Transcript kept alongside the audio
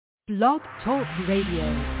Blog Talk Radio.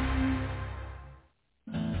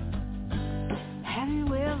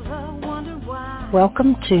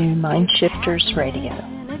 Welcome to MindShifters Radio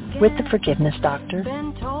with the Forgiveness Doctor,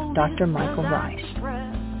 Dr. Michael Ryce.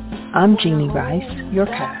 I'm Jeannie Ryce, your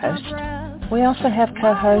co-host. We also have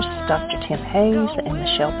co-hosts Dr. Tim Hayes and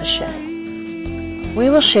Michelle Bechet. We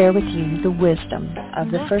will share with you the wisdom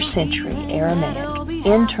of the first century Aramaic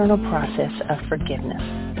internal process of forgiveness.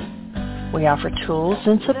 We offer tools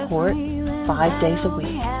and support 5 days a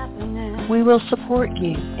week. We will support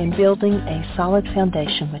you in building a solid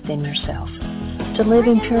foundation within yourself to live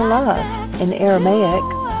in pure love, in Aramaic,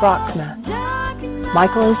 Rachma.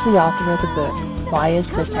 Michael is the author of the book, Why Is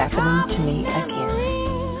This Happening to Me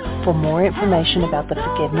Again? For more information about the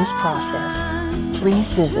forgiveness process, please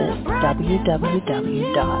visit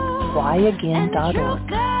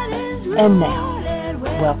www.whyagain.org. And now,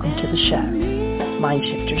 welcome to the show,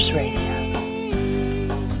 MindShifters Radio.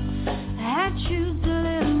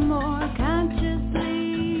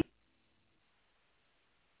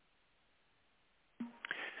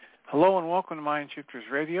 Hello and welcome to MindShifters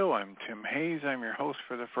Radio. I'm Tim Hayes. I'm your host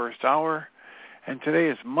for the first hour. And today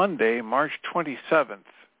is Monday, March 27th,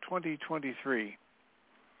 2023.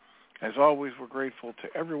 As always, we're grateful to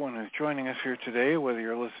everyone who's joining us here today, whether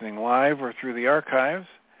you're listening live or through the archives,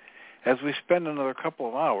 as we spend another couple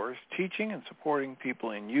of hours teaching and supporting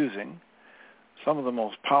people in using some of the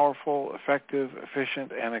most powerful, effective,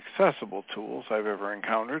 efficient, and accessible tools I've ever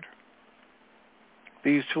encountered.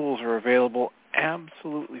 These tools are available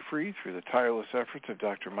absolutely free through the tireless efforts of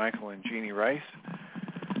Dr. Michael and Jeannie Ryce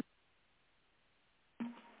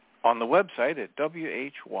on the website at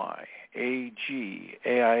whyagain.org.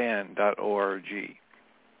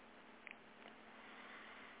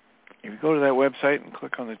 If you go to that website and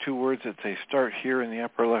click on the two words that say Start Here in the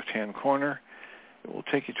upper left-hand corner, it will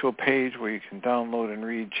take you to a page where you can download and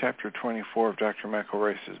read Chapter 24 of Dr. Michael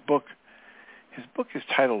Ryce's book. His book is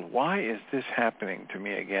titled, Why Is This Happening to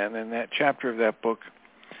Me Again? And that chapter of that book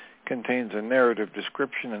contains a narrative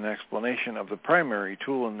description and explanation of the primary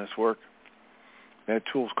tool in this work. That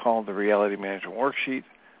tool is called the Reality Management Worksheet,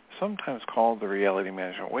 sometimes called the Reality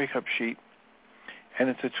Management Wake-Up Sheet. And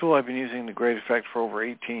it's a tool I've been using to great effect for over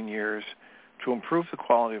 18 years to improve the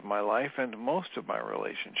quality of my life and most of my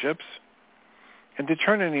relationships, and to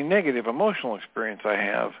turn any negative emotional experience I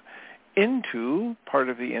have into part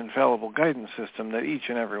of the infallible guidance system that each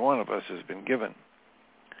and every one of us has been given.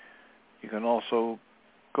 You can also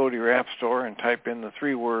go to your app store and type in the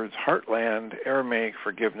three words Heartland Aramaic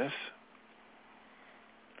Forgiveness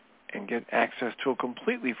and get access to a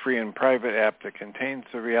completely free and private app that contains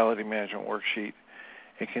the Reality Management Worksheet.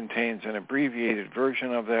 It contains an abbreviated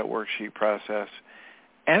version of that worksheet process,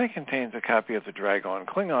 and it contains a copy of the Dragon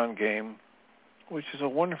Klingon game, which is a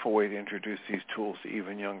wonderful way to introduce these tools to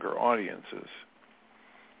even younger audiences.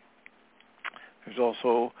 There's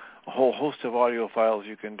also a whole host of audio files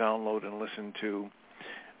you can download and listen to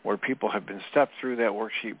where people have been stepped through that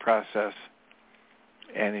worksheet process.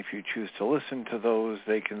 And if you choose to listen to those,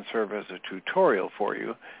 they can serve as a tutorial for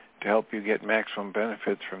you to help you get maximum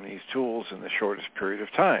benefits from these tools in the shortest period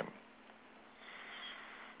of time.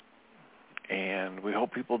 And we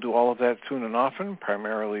hope people do all of that soon and often,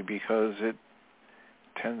 primarily because it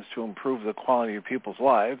tends to improve the quality of people's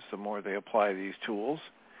lives the more they apply these tools,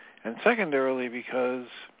 and secondarily because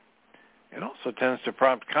it also tends to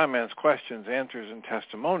prompt comments, questions, answers, and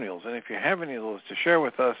testimonials. And if you have any of those to share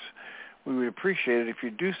with us, we would appreciate it if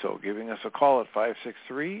you do so, giving us a call at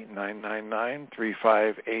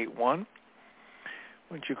 563-999-3581.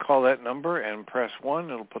 Once you call that number and press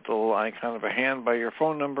 1, it'll put the little icon of a hand by your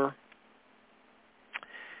phone number.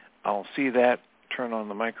 I'll see that, turn on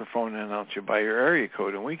the microphone, and announce you by your area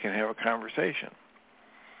code, and we can have a conversation.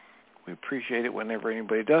 We appreciate it whenever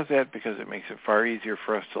anybody does that because it makes it far easier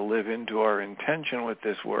for us to live into our intention with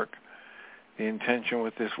this work. The intention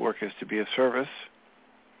with this work is to be of service,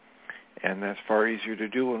 and that's far easier to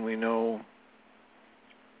do when we know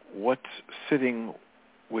what's sitting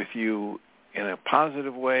with you in a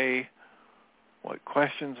positive way, what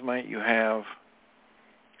questions might you have,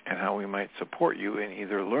 and how we might support you in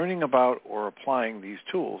either learning about or applying these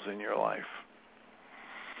tools in your life.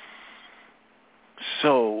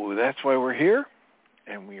 So that's why we're here,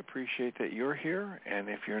 and we appreciate that you're here. And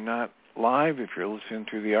if you're not live, if you're listening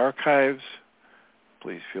through the archives,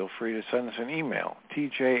 please feel free to send us an email,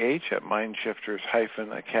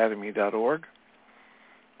 tjh@mindshifters-academy.org,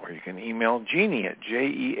 or you can email Jeanie at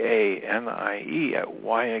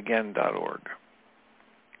jeanie@whyagain.org.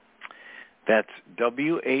 That's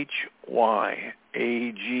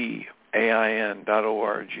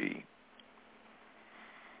whyagain.org.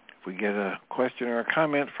 If we get a question or a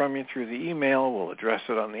comment from you through the email, we'll address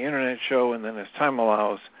it on the Internet show, and then as time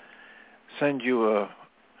allows, send you a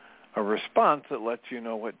response that lets you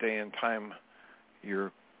know what day and time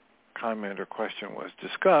your comment or question was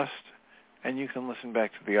discussed, and you can listen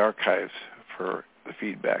back to the archives for the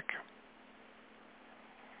feedback.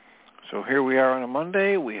 So here we are on a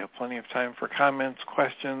Monday. We have plenty of time for comments,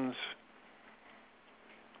 questions,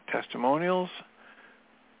 testimonials.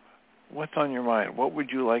 What's on your mind? What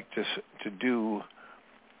would you like to do?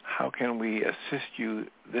 How can we assist you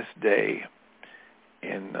this day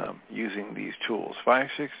in using these tools?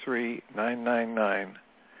 563-999-3581.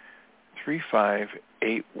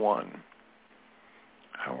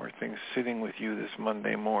 How are things sitting with you this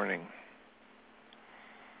Monday morning?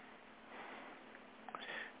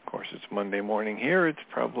 Of course, it's Monday morning here. It's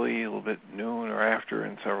probably a little bit noon or after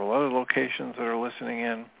in several other locations that are listening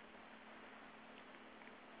in.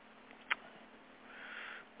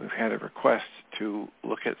 We've had a request to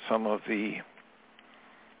look at some of the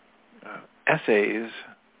essays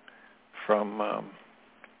from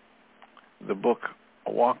the book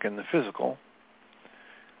A Walk in the Physical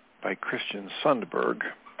by Christian Sundberg.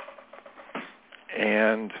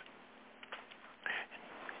 And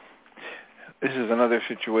this is another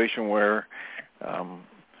situation where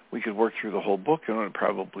we could work through the whole book, and it would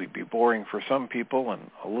probably be boring for some people and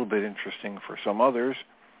a little bit interesting for some others.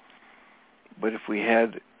 But if we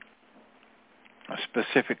had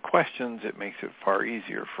specific questions, it makes it far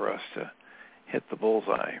easier for us to hit the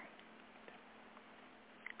bullseye.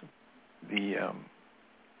 The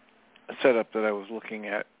setup that I was looking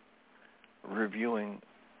at reviewing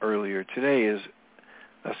earlier today is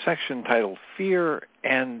a section titled Fear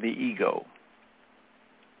and the Ego.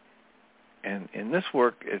 And in this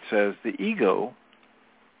work, it says the ego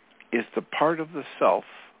is the part of the self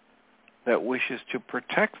that wishes to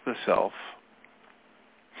protect the self.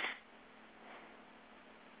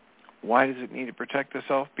 Why does it need to protect the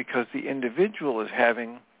self? Because the individual is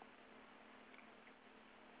having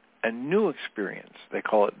a new experience. They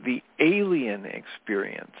call it the alien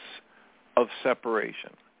experience of separation.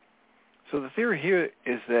 So the theory here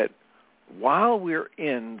is that while we're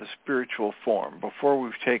in the spiritual form, before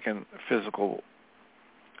we've taken physical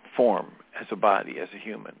form as a body, as a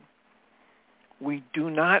human, we do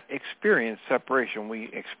not experience separation. We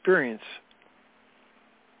experience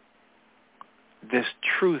this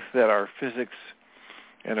truth that our physics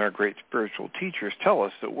and our great spiritual teachers tell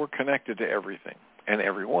us, that we're connected to everything and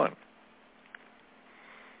everyone.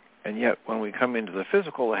 And yet when we come into the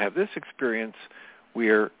physical to have this experience, we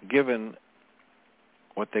are given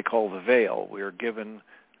what they call the veil. We are given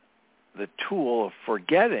the tool of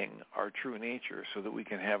forgetting our true nature so that we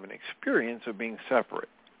can have an experience of being separate,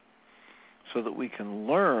 so that we can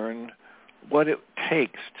learn what it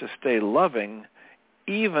takes to stay loving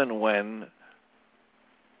even when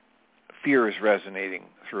fear is resonating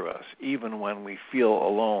through us, even when we feel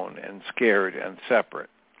alone and scared and separate.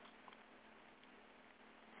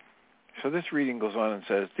 So this reading goes on and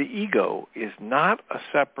says, the ego is not a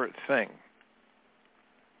separate thing.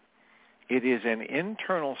 It is an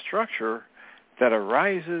internal structure that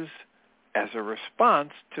arises as a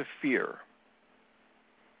response to fear.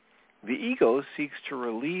 The ego seeks to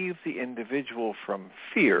relieve the individual from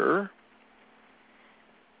fear.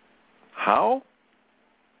 How?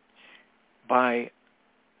 By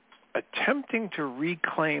attempting to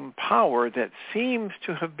reclaim power that seems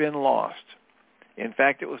to have been lost. In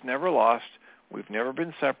fact, it was never lost. We've never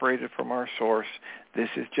been separated from our source. This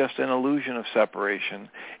is just an illusion of separation.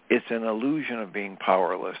 It's an illusion of being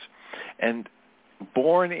powerless. And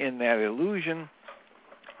born in that illusion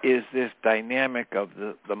is this dynamic of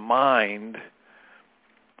the mind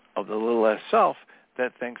of the little s self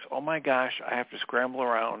that thinks, oh my gosh, I have to scramble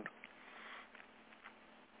around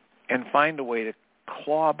and find a way to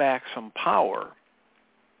claw back some power.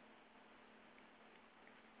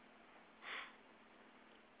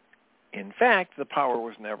 In fact, the power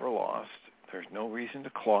was never lost. There's no reason to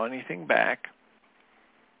claw anything back,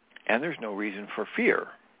 and there's no reason for fear,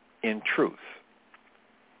 in truth.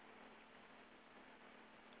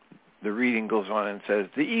 The reading goes on and says,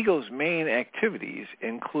 the ego's main activities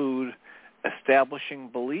include establishing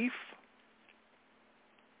belief.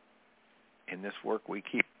 In this work we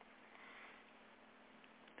keep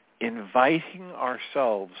inviting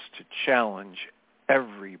ourselves to challenge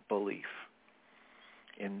every belief.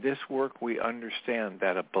 In this work, we understand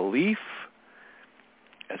that a belief,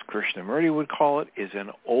 as Krishnamurti would call it, is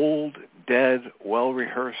an old, dead,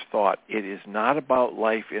 well-rehearsed thought. It is not about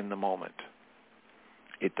life in the moment.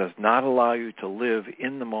 It does not allow you to live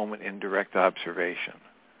in the moment in direct observation.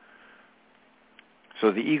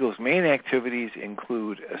 So the ego's main activities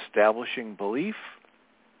include establishing belief,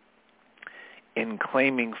 in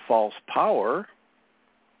claiming false power,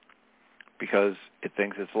 because it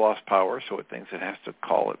thinks it's lost power, so it thinks it has to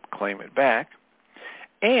claim it back,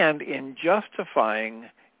 and in justifying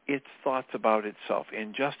its thoughts about itself,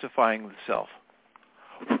 in justifying the self,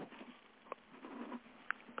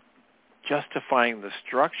 justifying the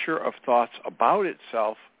structure of thoughts about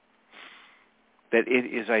itself that it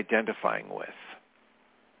is identifying with.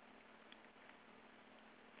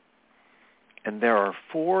 And there are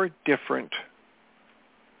 4 different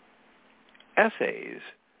essays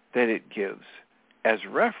that it gives as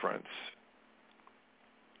reference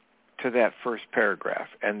to that first paragraph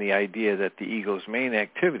and the idea that the ego's main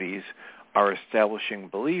activities are establishing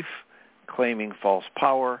belief, claiming false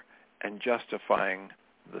power, and justifying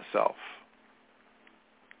the self.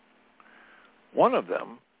 One of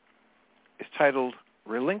them is titled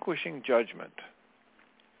Relinquishing Judgment.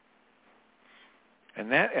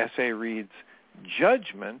 And that essay reads,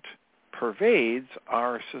 "Judgment pervades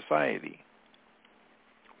our society.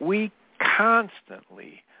 We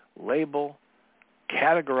constantly label,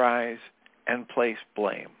 categorize, and place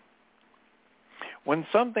blame. When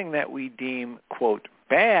something that we deem, quote,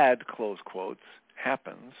 bad, close quotes,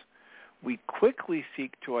 happens, we quickly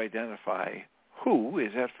seek to identify who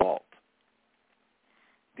is at fault.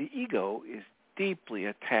 The ego is deeply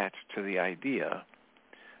attached to the idea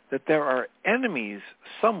that there are enemies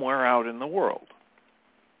somewhere out in the world.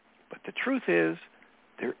 But the truth is,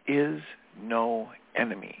 there is no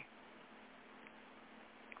enemy.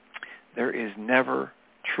 There is never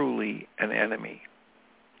truly an enemy.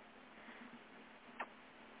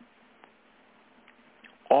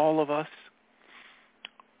 All of us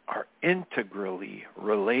are integrally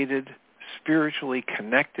related, spiritually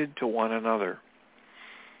connected to one another.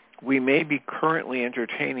 We may be currently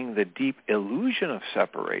entertaining the deep illusion of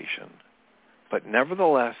separation, but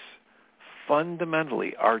nevertheless,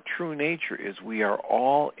 fundamentally, our true nature is we are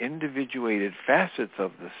all individuated facets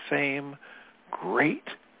of the same great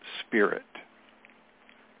spirit.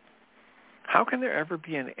 How can there ever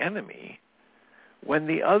be an enemy when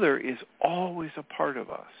the other is always a part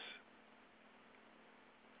of us?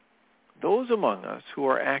 Those among us who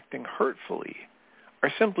are acting hurtfully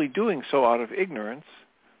are simply doing so out of ignorance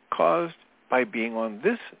caused by being on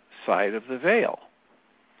this side of the veil.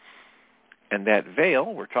 And that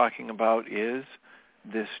veil we're talking about is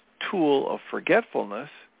this tool of forgetfulness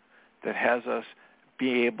that has us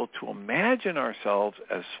be able to imagine ourselves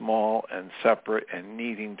as small and separate and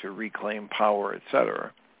needing to reclaim power,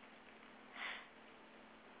 etc.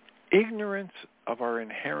 Ignorance of our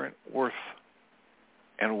inherent worth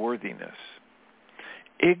and worthiness.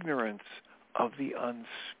 Ignorance of the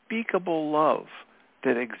unspeakable love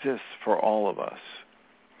that exists for all of us.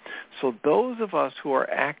 So those of us who are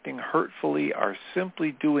acting hurtfully are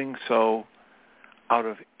simply doing so out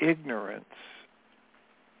of ignorance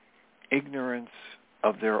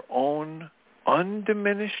of their own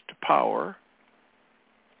undiminished power,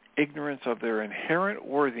 ignorance of their inherent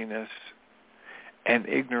worthiness, and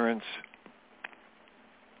ignorance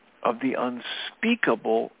of the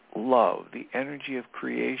unspeakable love, the energy of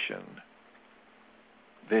creation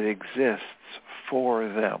that exists for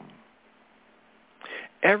them.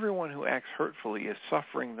 Everyone who acts hurtfully is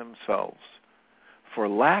suffering themselves, for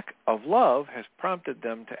lack of love has prompted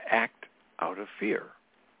them to act out of fear.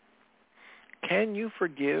 Can you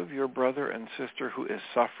forgive your brother and sister who is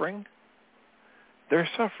suffering? They're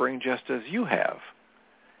suffering just as you have.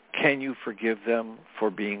 Can you forgive them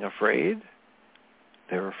for being afraid?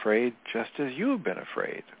 They're afraid just as you have been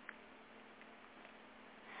afraid.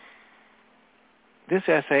 This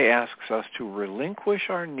essay asks us to relinquish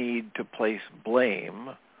our need to place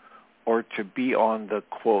blame or to be on the,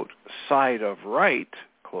 quote, side of right,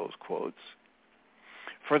 close quotes.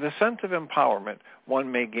 For the sense of empowerment one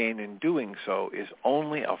may gain in doing so is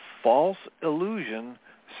only a false illusion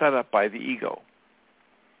set up by the ego.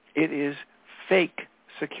 It is fake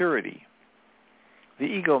security. The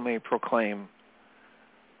ego may proclaim,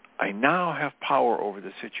 I now have power over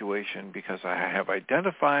the situation because I have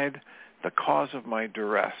identified the cause of my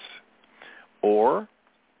duress. Or,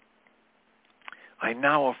 I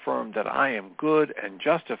now affirm that I am good and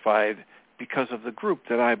justified because of the group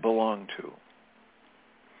that I belong to.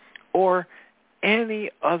 Or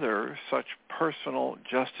any other such personal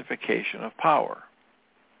justification of power.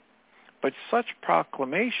 But such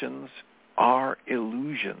proclamations are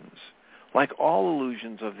illusions. Like all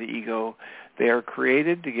illusions of the ego, they are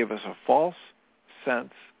created to give us a false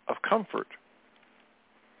sense of comfort,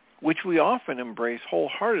 which we often embrace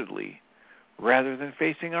wholeheartedly rather than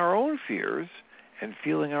facing our own fears and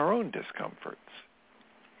feeling our own discomforts.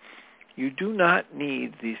 You do not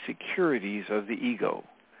need the securities of the ego,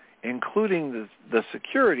 including the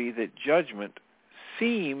security that judgment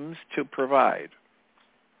seems to provide.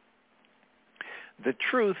 The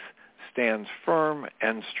truth stands firm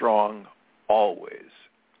and strong always.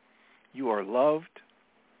 You are loved.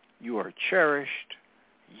 You are cherished.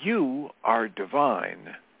 You are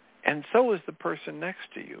divine. And so is the person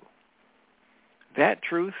next to you. That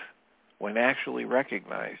truth, when actually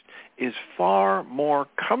recognized, is far more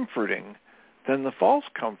comforting than the false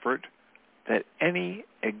comfort that any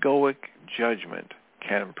egoic judgment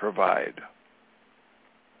can provide.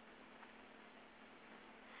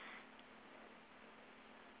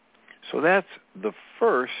 So that's the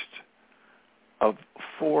first of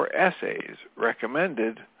 4 essays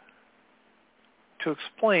recommended to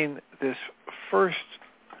explain this first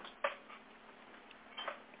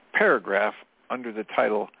paragraph under the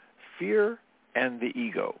title, Fear and the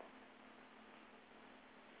Ego.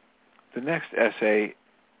 The next essay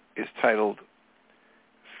is titled,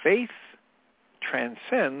 Faith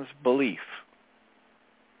Transcends Belief.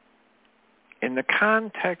 In the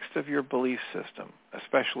context of your belief system,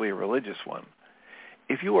 especially a religious one,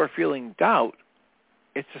 if you are feeling doubt,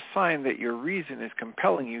 it's a sign that your reason is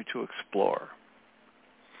compelling you to explore.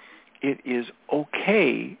 It is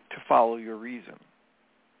okay to follow your reason.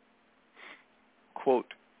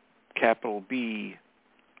 Quote, capital B,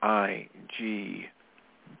 I, G,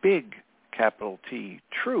 big capital T,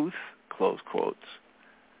 truth, close quotes,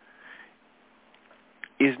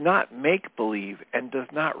 is not make-believe and does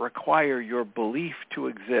not require your belief to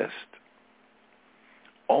exist.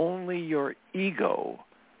 Only your ego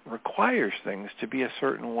requires things to be a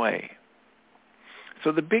certain way.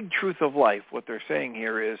 So the big truth of life, what they're saying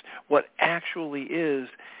here is, what actually is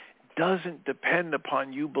doesn't depend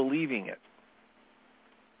upon you believing it.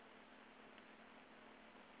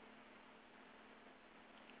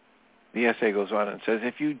 The essay goes on and says,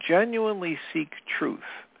 if you genuinely seek truth,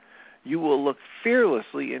 you will look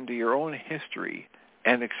fearlessly into your own history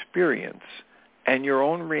and experience and your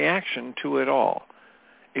own reaction to it all.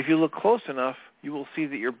 If you look close enough, you will see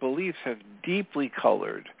that your beliefs have deeply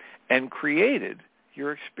colored and created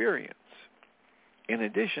your experience. In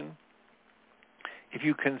addition, if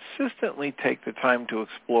you consistently take the time to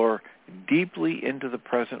explore deeply into the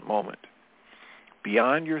present moment,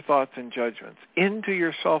 beyond your thoughts and judgments, into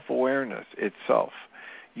your self-awareness itself,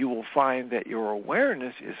 you will find that your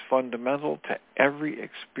awareness is fundamental to every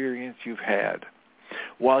experience you've had,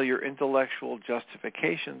 while your intellectual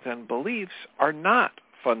justifications and beliefs are not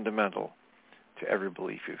fundamental to every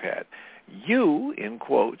belief you've had. You, in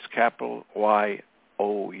quotes, capital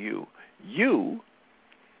Y-O-U, you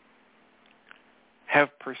have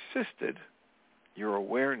persisted, your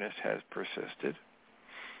awareness has persisted,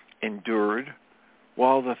 endured,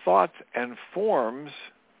 while the thoughts and forms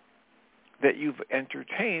that you've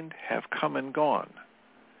entertained have come and gone.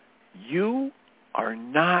 You are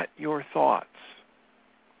not your thoughts.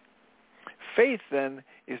 Faith, then,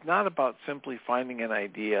 is not about simply finding an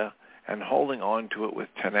idea and holding on to it with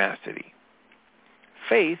tenacity.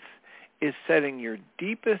 Faith is setting your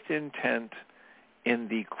deepest intent in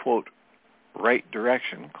the, quote, right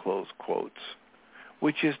direction, close quotes,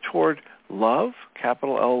 which is toward love,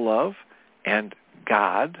 capital L love, and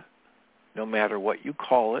God, no matter what you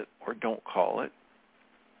call it or don't call it.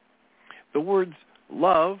 The words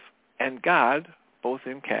love and God, both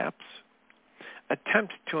in caps,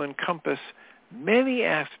 attempt to encompass many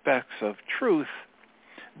aspects of truth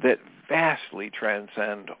that vastly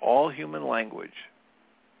transcend all human language.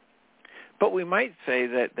 But we might say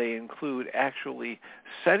that they include actually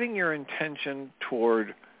setting your intention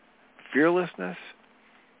toward fearlessness,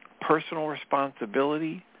 personal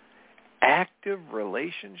responsibility, active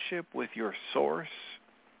relationship with your source,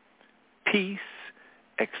 peace,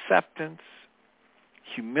 acceptance,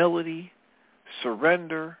 humility,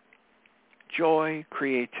 surrender, joy,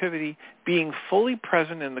 creativity, being fully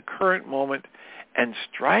present in the current moment, and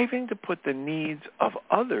striving to put the needs of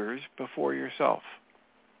others before yourself.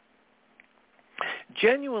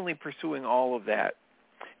 Genuinely pursuing all of that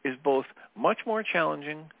is both much more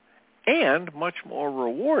challenging and much more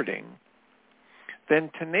rewarding than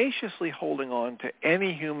tenaciously holding on to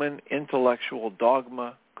any human intellectual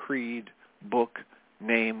dogma, creed, book,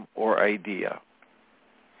 name, or idea.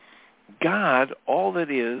 God, all that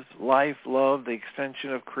is, life, love, the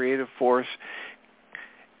extension of creative force,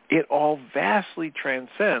 it all vastly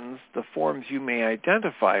transcends the forms you may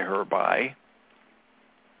identify her by.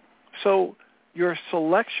 So your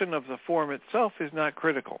selection of the form itself is not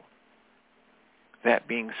critical. That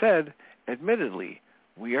being said, admittedly,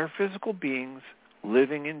 we are physical beings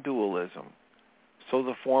living in dualism, so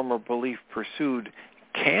the form or belief pursued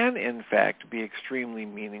can, in fact, be extremely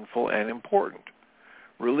meaningful and important.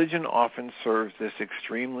 Religion often serves this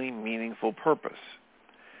extremely meaningful purpose.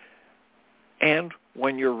 And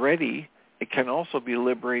when you're ready, it can also be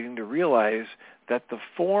liberating to realize that the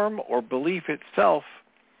form or belief itself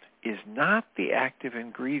is not the active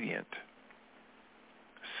ingredient.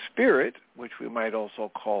 Spirit, which we might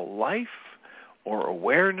also call life or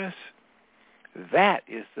awareness, that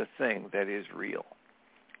is the thing that is real.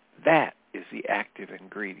 That is the active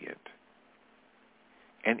ingredient.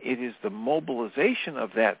 And it is the mobilization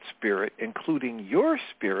of that spirit, including your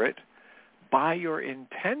spirit, by your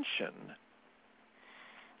intention.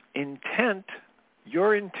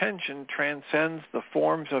 Your intention transcends the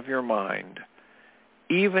forms of your mind,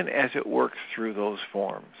 even as it works through those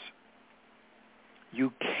forms.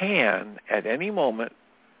 You can, at any moment,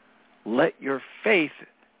 let your faith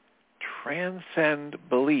transcend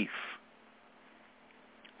belief.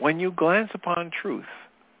 When you glance upon truth,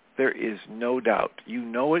 there is no doubt. You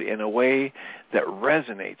know it in a way that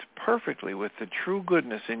resonates perfectly with the true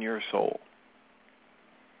goodness in your soul.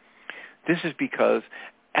 This is because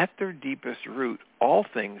at their deepest root, all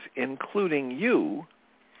things, including you,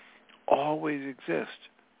 always exist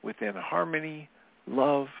within harmony,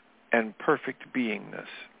 love, and perfect beingness.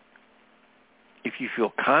 If you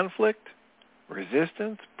feel conflict,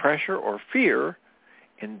 resistance, pressure, or fear,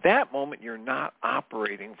 in that moment you're not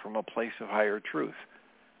operating from a place of higher truth.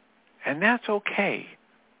 And that's okay.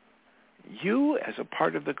 You, as a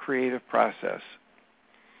part of the creative process,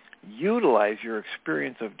 utilize your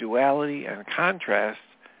experience of duality and contrast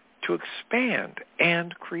to expand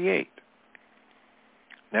and create.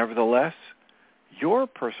 Nevertheless, your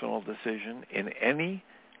personal decision in any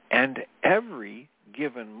and every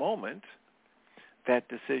given moment, that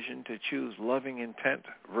decision to choose loving intent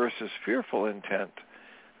versus fearful intent,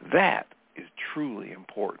 that is truly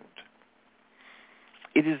important.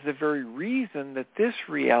 It is the very reason that this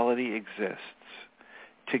reality exists,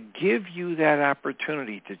 to give you that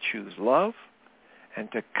opportunity to choose love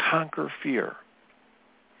and to conquer fear.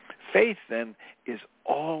 Faith, then, is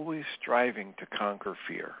always striving to conquer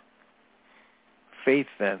fear. Faith,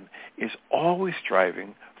 then, is always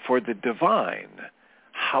striving for the divine,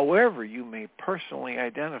 however you may personally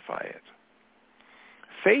identify it.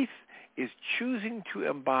 Faith is choosing to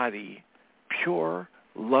embody pure,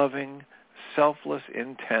 loving, selfless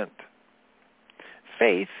intent.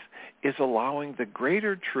 Faith is allowing the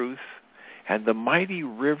greater truth and the mighty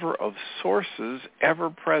river of sources,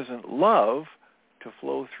 ever-present love, to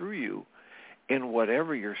flow through you in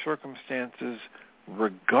whatever your circumstances,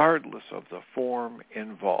 regardless of the form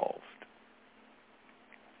involved.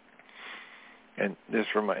 And this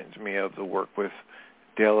reminds me of the work with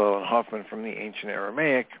Dale Allen Hoffman from the Ancient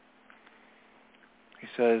Aramaic. He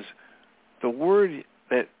says, the word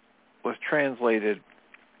that was translated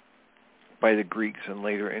by the Greeks and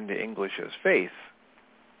later into English as faith,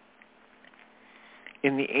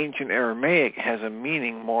 in the Ancient Aramaic has a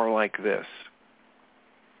meaning more like this: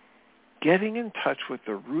 getting in touch with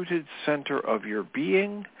the rooted center of your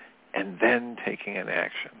being and then taking an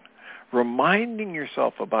action. Reminding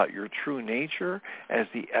yourself about your true nature as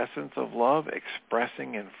the essence of love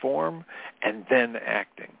expressing in form, and then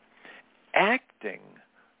acting. Acting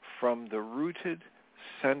from the rooted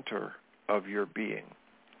center of your being.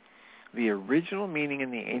 The original meaning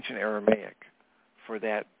in the Ancient Aramaic for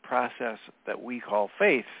that process that we call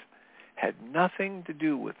faith had nothing to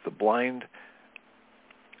do with the blind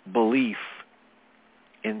belief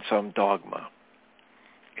in some dogma.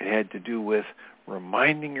 It had to do with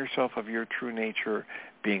reminding yourself of your true nature,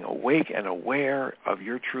 being awake and aware of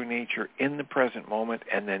your true nature in the present moment,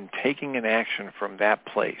 and then taking an action from that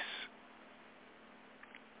place.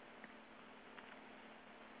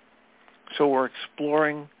 So we're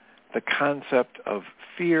exploring the concept of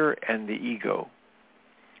fear and the ego.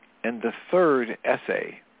 And the third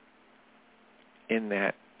essay in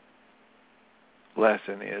that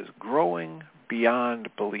lesson is Growing Beyond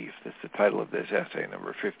Belief. That's the title of this essay,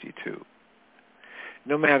 number 52.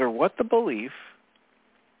 No matter what the belief,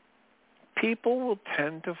 people will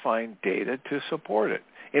tend to find data to support it.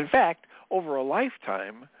 In fact, over a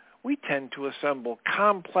lifetime, we tend to assemble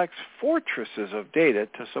complex fortresses of data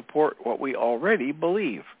to support what we already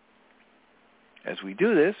believe. As we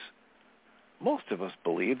do this, most of us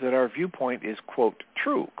believe that our viewpoint is, quote,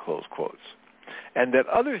 true, close quotes, and that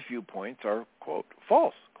others' viewpoints are, quote,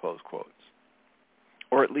 false, close quotes,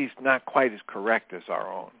 or at least not quite as correct as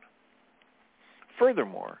our own.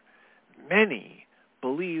 Furthermore, many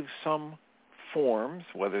believe some forms,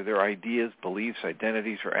 whether they're ideas, beliefs,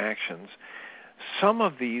 identities, or actions, some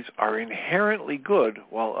of these are inherently good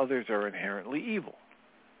while others are inherently evil.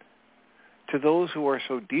 To those who are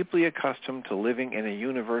so deeply accustomed to living in a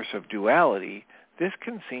universe of duality, this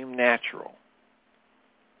can seem natural.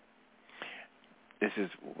 This is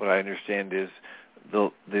what I understand is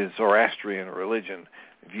the Zoroastrian religion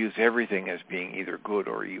views everything as being either good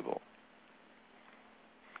or evil.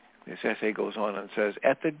 This essay goes on and says,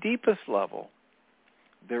 at the deepest level,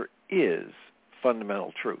 there is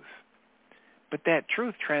fundamental truth. But that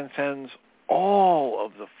truth transcends all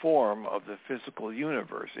of the form of the physical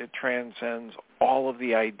universe. It transcends all of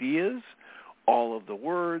the ideas, all of the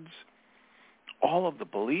words, all of the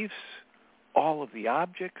beliefs, all of the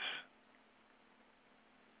objects,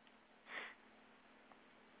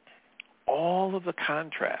 all of the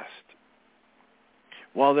contrast.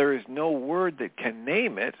 While there is no word that can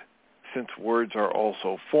name it, since words are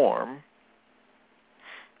also form,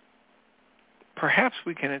 perhaps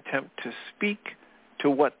we can attempt to speak to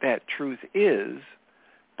what that truth is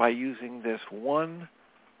by using this one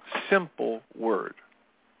simple word.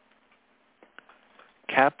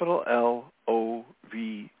 Capital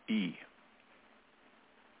L-O-V-E.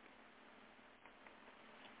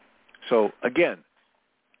 So again,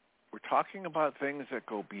 we're talking about things that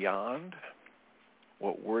go beyond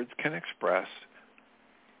what words can express,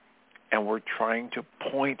 and we're trying to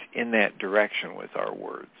point in that direction with our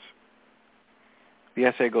words. The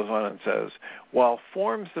essay goes on and says, while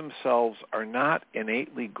forms themselves are not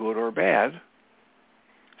innately good or bad,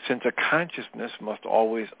 since a consciousness must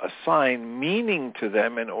always assign meaning to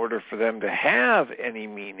them in order for them to have any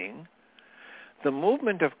meaning, the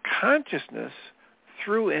movement of consciousness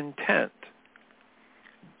through intent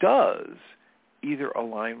does either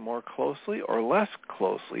align more closely or less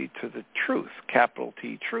closely to the truth, capital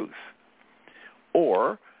T truth,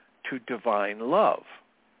 or to divine love.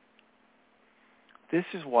 This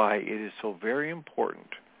is why it is so very important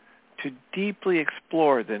to deeply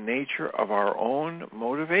explore the nature of our own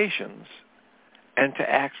motivations and to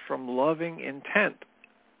act from loving intent,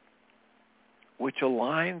 which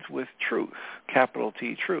aligns with truth, capital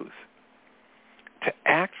T truth. To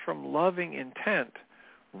act from loving intent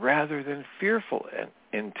rather than fearful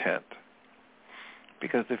intent,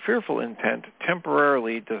 because the fearful intent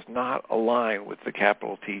temporarily does not align with the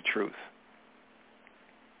capital T truth.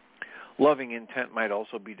 Loving intent might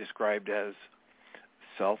also be described as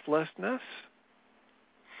selflessness,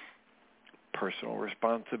 personal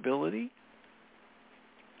responsibility,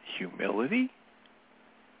 humility,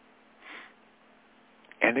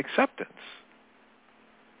 and acceptance.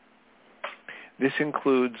 This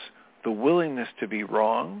includes the willingness to be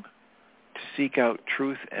wrong, to seek out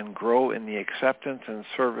truth and grow in the acceptance and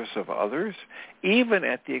service of others, even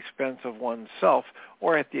at the expense of oneself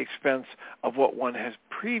or at the expense of what one has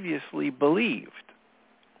previously believed.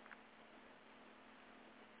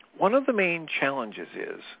 One of the main challenges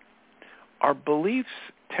is our beliefs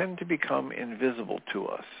tend to become invisible to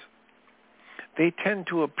us. They tend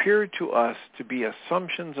to appear to us to be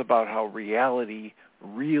assumptions about how reality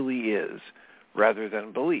really is, rather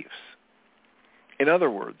than beliefs. In other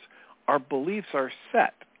words, our beliefs are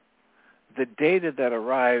set. The data that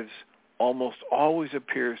arrives almost always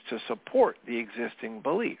appears to support the existing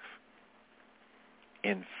belief.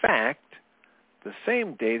 In fact, the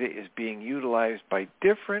same data is being utilized by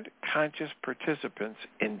different conscious participants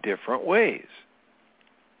in different ways.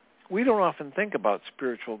 We don't often think about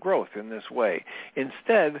spiritual growth in this way.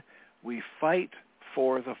 Instead, we fight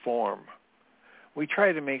for the form. We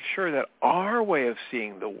try to make sure that our way of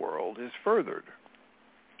seeing the world is furthered.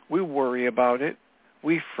 We worry about it,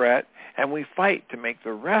 we fret, and we fight to make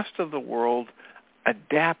the rest of the world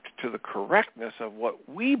adapt to the correctness of what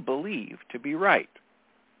we believe to be right.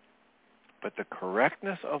 But the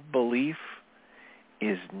correctness of belief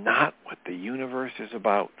is not what the universe is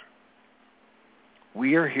about.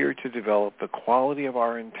 We are here to develop the quality of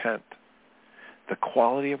our intent, the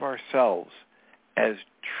quality of ourselves as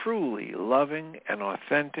truly loving and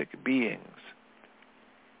authentic beings.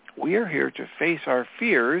 We are here to face our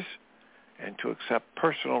fears and to accept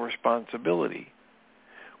personal responsibility.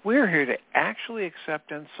 We are here to actually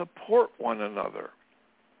accept and support one another.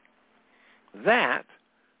 That,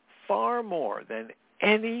 far more than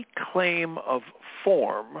any claim of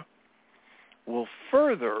form, will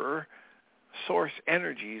further source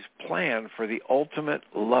energies planned for the ultimate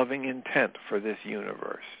loving intent for this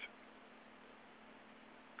universe.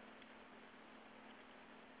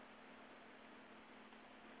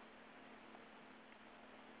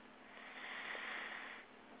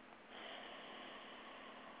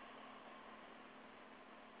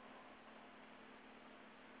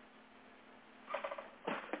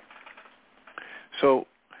 So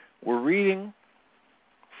we're reading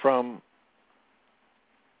from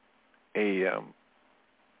a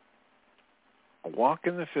A Walk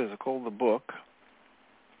in the Physical, the book,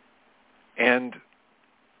 and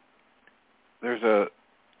there's a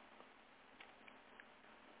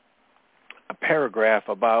paragraph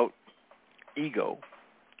about ego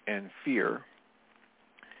and fear,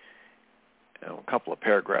 a couple of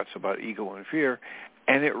paragraphs about ego and fear,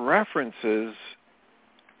 and it references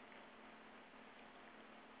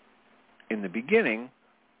in the beginning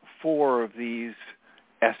 4 of these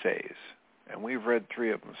essays, and we've read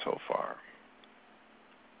 3 of them so far.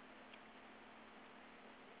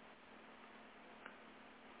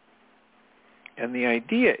 And the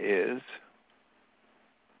idea is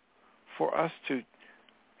for us to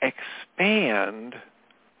expand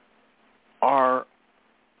our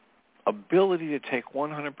ability to take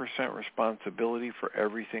 100% responsibility for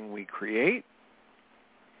everything we create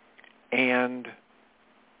and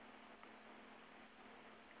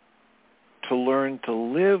to learn to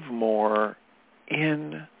live more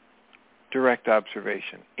in direct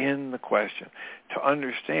observation, in the question, to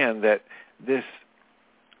understand that this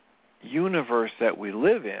universe that we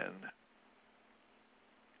live in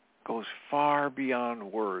goes far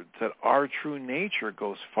beyond words, that our true nature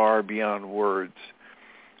goes far beyond words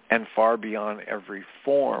and far beyond every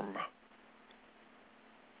form.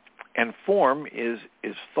 And form is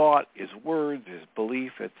thought, is words, is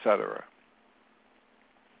belief, etc.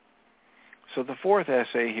 So the 4th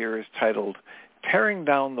essay here is titled, Tearing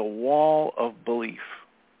Down the Wall of Belief.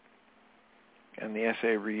 And the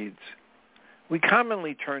essay reads, we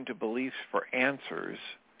commonly turn to beliefs for answers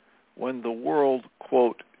when the world,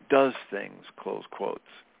 quote, does things, close quotes.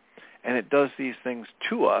 And it does these things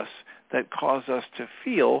to us that cause us to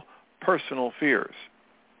feel personal fears.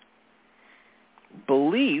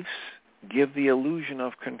 Beliefs give the illusion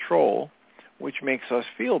of control, which makes us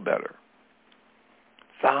feel better.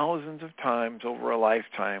 Thousands of times over a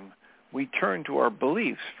lifetime, we turn to our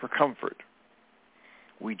beliefs for comfort.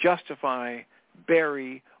 We justify,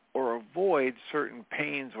 bury, or avoid certain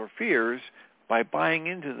pains or fears by buying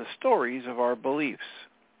into the stories of our beliefs.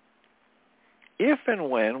 If and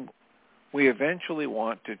when we eventually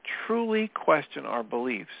want to truly question our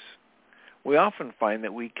beliefs, we often find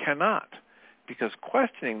that we cannot, because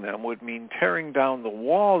questioning them would mean tearing down the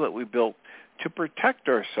wall that we built to protect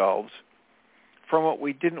ourselves from what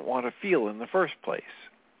we didn't want to feel in the first place.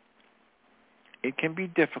 It can be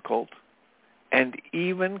difficult and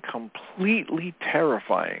even completely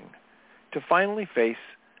terrifying to finally face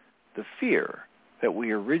the fear that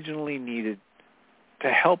we originally needed to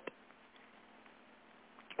help.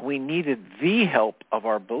 We needed the help of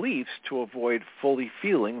our beliefs to avoid fully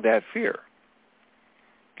feeling that fear.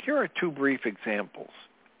 Here are 2 brief examples.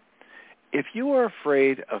 If you are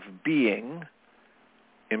afraid of being,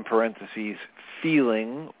 in parentheses,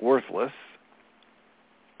 feeling worthless,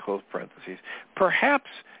 close parentheses, perhaps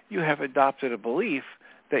you have adopted a belief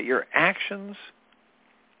that your actions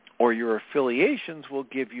or your affiliations will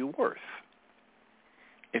give you worth.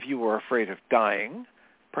 If you are afraid of dying,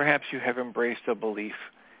 perhaps you have embraced a belief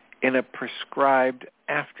in a prescribed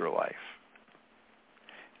afterlife.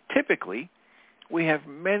 Typically, we have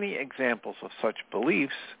many examples of such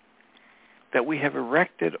beliefs that we have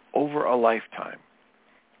erected over a lifetime.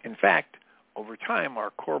 In fact, over time, our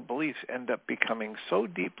core beliefs end up becoming so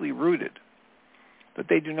deeply rooted that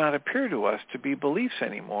they do not appear to us to be beliefs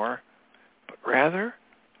anymore, but rather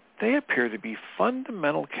they appear to be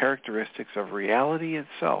fundamental characteristics of reality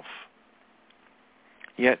itself.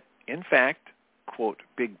 Yet, in fact, quote,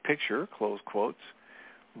 big picture, close quotes,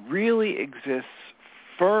 really exists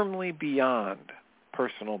firmly beyond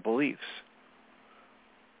personal beliefs.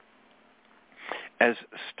 As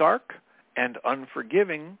stark and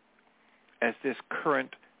unforgiving as this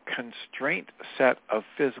current constraint set of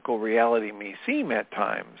physical reality may seem at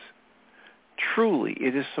times, truly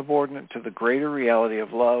it is subordinate to the greater reality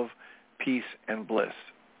of love, peace, and bliss.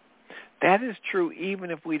 That is true even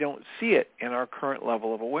if we don't see it in our current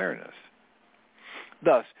level of awareness.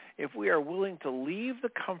 Thus, if we are willing to leave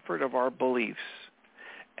the comfort of our beliefs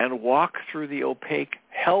and walk through the opaque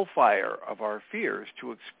hellfire of our fears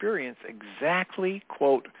to experience exactly,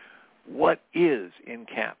 quote, what is, in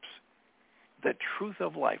caps, the truth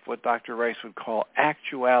of life, what Dr. Ryce would call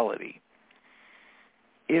actuality,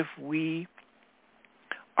 if we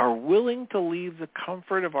are willing to leave the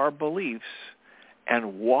comfort of our beliefs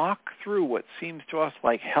and walk through what seems to us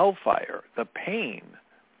like hellfire, the pain,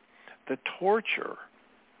 the torture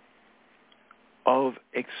of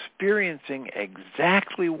experiencing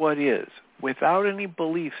exactly what is without any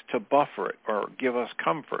beliefs to buffer it or give us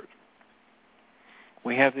comfort,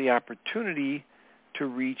 we have the opportunity to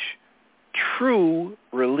reach true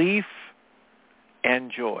relief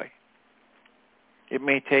and joy. It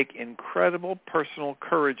may take incredible personal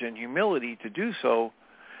courage and humility to do so,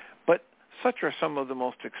 but such are some of the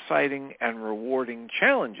most exciting and rewarding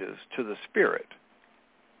challenges to the spirit.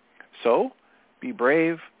 So, be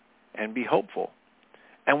brave and be hopeful.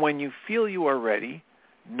 And when you feel you are ready,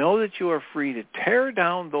 know that you are free to tear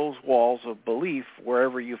down those walls of belief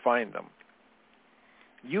wherever you find them.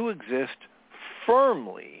 You exist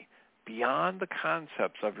firmly beyond the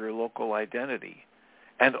concepts of your local identity,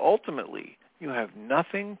 and ultimately, you have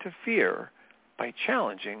nothing to fear by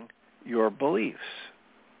challenging your beliefs.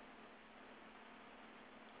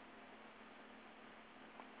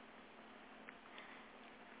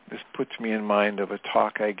 This puts me in mind of a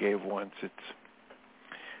talk I gave once. It's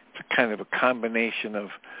a kind of a combination of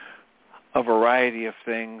a variety of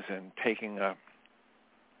things and taking a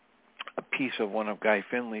piece of one of Guy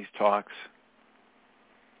Finley's talks.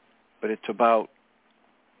 But it's about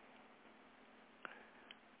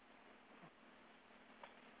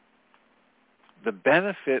the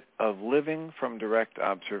benefit of living from direct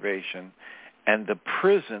observation and the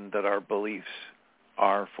prison that our beliefs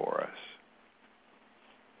are for us.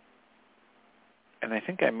 And I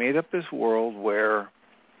think I made up this world where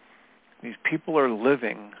these people are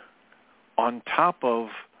living on top of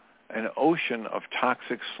an ocean of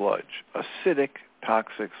toxic sludge, acidic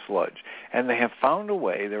toxic sludge. And they have found a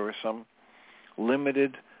way, there was some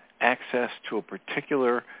limited access to a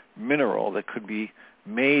particular mineral that could be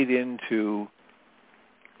made into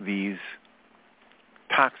these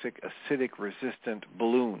toxic, acidic, resistant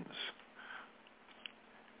balloons,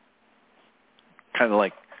 kind of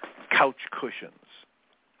like couch cushions,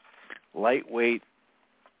 lightweight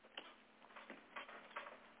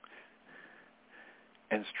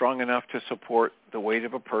and strong enough to support the weight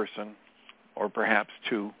of a person or perhaps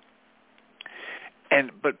two.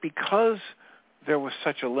 But because there was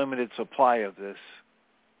such a limited supply of this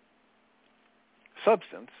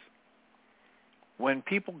substance, when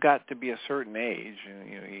people got to be a certain age,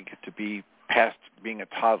 you get to be past being a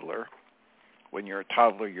toddler. When you're a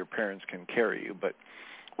toddler, your parents can carry you. But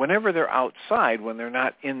whenever they're outside, when they're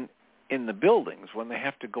not in the buildings, when they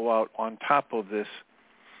have to go out on top of this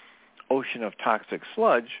ocean of toxic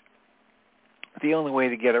sludge, the only way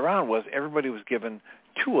to get around was everybody was given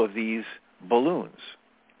 2 of these balloons.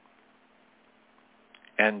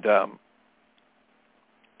 And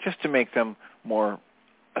just to make them more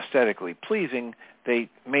aesthetically pleasing, they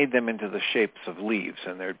made them into the shapes of leaves,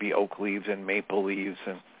 and there'd be oak leaves and maple leaves.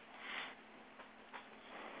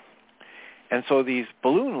 And so these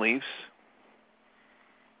balloon leaves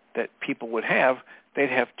that people would have, they'd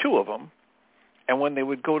have 2 of them, and when they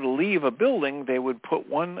would go to leave a building, they would put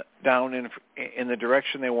one down in the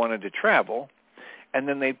direction they wanted to travel, and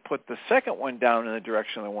then they'd put the second one down in the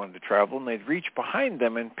direction they wanted to travel, and they'd reach behind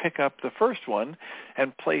them and pick up the first one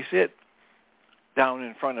and place it down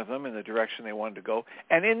in front of them in the direction they wanted to go.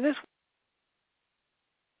 And in this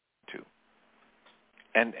too,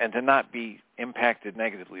 and to not be impacted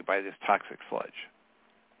negatively by this toxic sludge.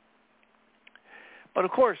 But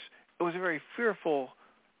of course, it was a very fearful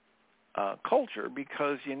culture,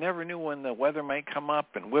 because you never knew when the weather might come up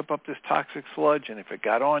and whip up this toxic sludge, and if it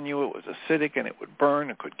got on you, it was acidic and it would burn,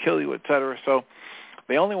 it could kill you, etc. So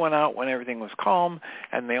they only went out when everything was calm,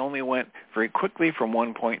 and they only went very quickly from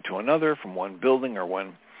one point to another, from one building or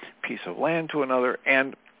one piece of land to another,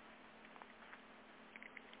 and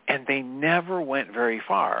they never went very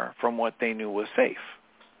far from what they knew was safe.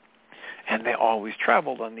 And they always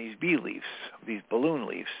traveled on these bee leaves, these balloon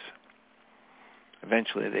leaves.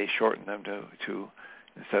 Eventually they shortened them to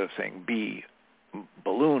instead of saying bee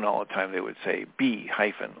balloon all the time, they would say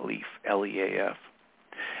bee-leaf, L-E-A-F.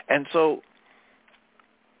 And so,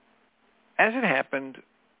 as it happened,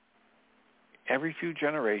 every few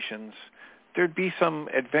generations, there'd be some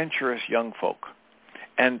adventurous young folk.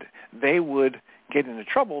 And they would get into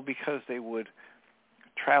trouble because they would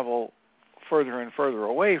travel further and further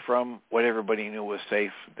away from what everybody knew was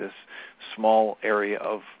safe, this small area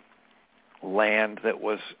of land that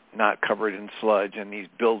was not covered in sludge, and these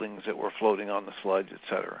buildings that were floating on the sludge,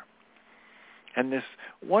 etc. And this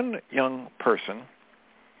one young person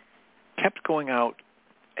kept going out,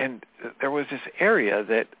 and there was this area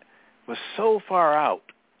that was so far out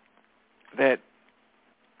that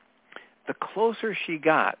the closer she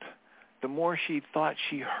got, the more she thought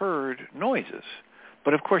she heard noises.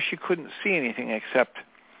 But of course she couldn't see anything except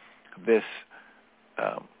this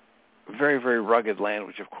very, very rugged land,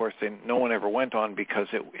 which of course no one ever went on, because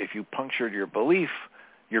if you punctured your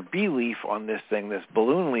bee leaf on this thing, this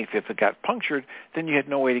balloon leaf, if it got punctured, then you had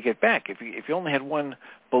no way to get back. If you only had one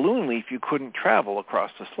balloon leaf, you couldn't travel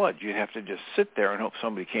across the sludge. You'd have to just sit there and hope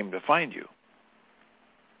somebody came to find you.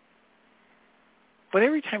 But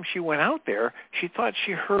every time she went out there, she thought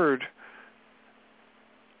she heard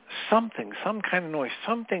something, some kind of noise.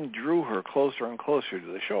 Something drew her closer and closer to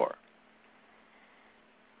the shore.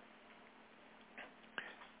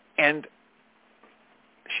 And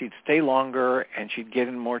she'd stay longer, and she'd get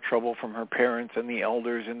in more trouble from her parents and the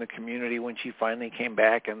elders in the community when she finally came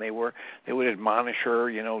back, and they would admonish her,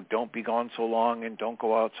 don't be gone so long and don't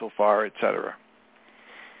go out so far, etc.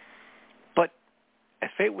 But as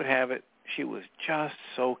fate would have it, she was just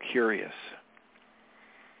so curious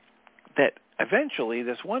that eventually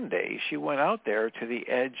this one day she went out there to the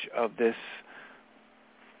edge of the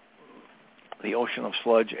ocean of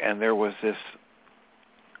sludge, and there was this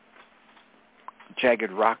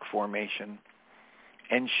jagged rock formation,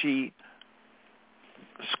 and she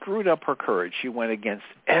screwed up her courage. She went against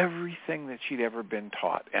everything that she'd ever been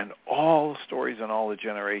taught, and all the stories and all the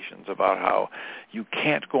generations about how you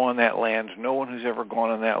can't go on that land. No one who's ever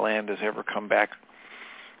gone on that land has ever come back.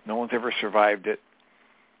 No one's ever survived it.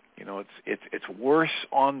 It's worse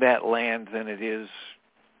on that land than it is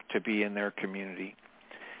to be in their community.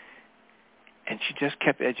 And she just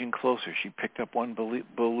kept edging closer. She picked up one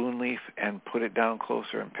balloon leaf and put it down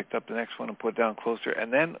closer, and picked up the next one and put it down closer.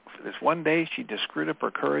 And then this one day, she just screwed up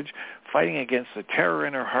her courage, fighting against the terror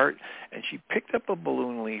in her heart, and she picked up a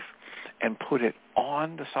balloon leaf and put it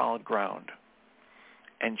on the solid ground.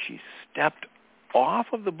 And she stepped off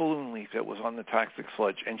of the balloon leaf that was on the toxic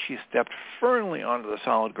sludge, and she stepped firmly onto the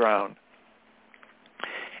solid ground.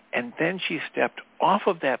 And then she stepped off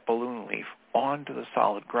of that balloon leaf onto the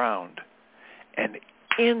solid ground. And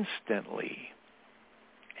instantly,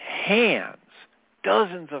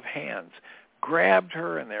 dozens of hands, grabbed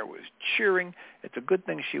her, and there was cheering. It's a good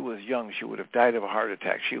thing she was young. She would have died of a heart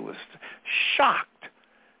attack. She was shocked.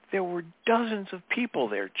 There were dozens of people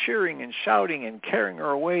there cheering and shouting and carrying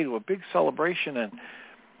her away to a big celebration.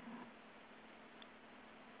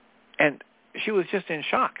 And she was just in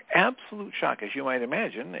shock, absolute shock, as you might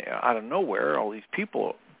imagine. Out of nowhere, all these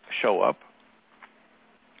people show up.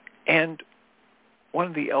 And one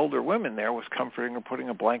of the elder women there was comforting her, putting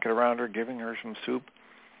a blanket around her, giving her some soup,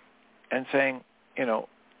 and saying,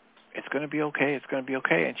 it's going to be okay, it's going to be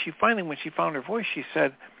okay. And she finally, when she found her voice, she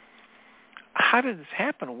said, how did this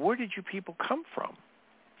happen? Where did you people come from?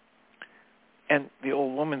 And the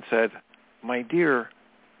old woman said, my dear,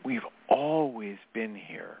 we've always been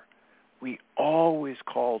here. We always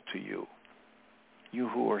call to you, you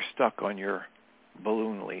who are stuck on your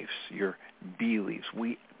balloon leaves, your bee leaves.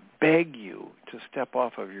 We beg you to step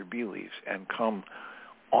off of your bee leaves and come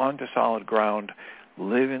onto solid ground,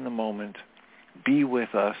 live in the moment, be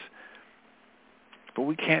with us, but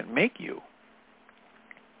we can't make you.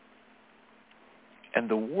 And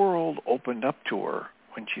the world opened up to her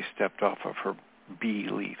when she stepped off of her bee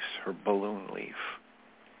leaves, her balloon leaf.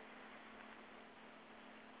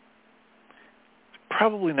 It's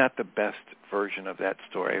probably not the best version of that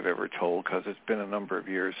story I've ever told, because it's been a number of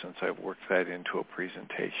years since I've worked that into a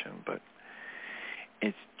presentation, but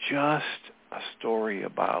it's just a story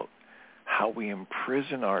about how we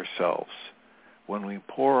imprison ourselves when we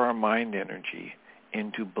pour our mind energy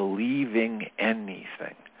into believing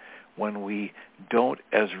anything, when we don't,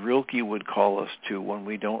 as Rilke would call us to, when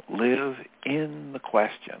we don't live in the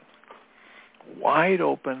question. Wide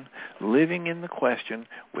open, living in the question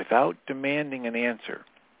without demanding an answer.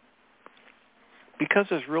 Because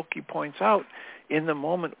as Rilke points out, in the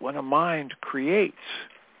moment when a mind creates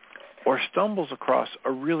or stumbles across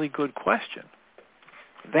a really good question,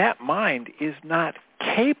 that mind is not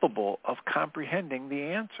capable of comprehending the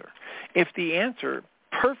answer. If the answer,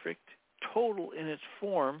 perfect, total in its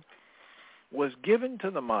form, was given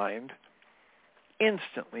to the mind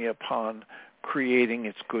instantly upon creating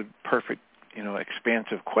its good, perfect,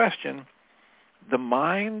 expansive question, the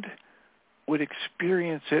mind would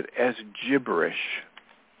experience it as gibberish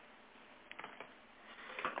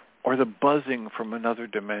or the buzzing from another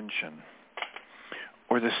dimension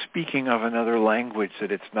or the speaking of another language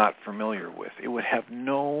that it's not familiar with. It would have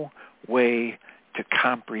no way to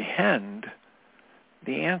comprehend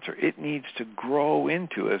the answer. It needs to grow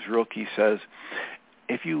into, as Rilke says,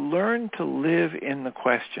 if you learn to live in the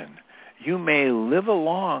question, you may live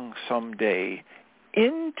along someday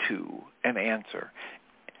into an answer.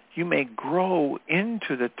 You may grow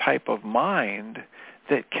into the type of mind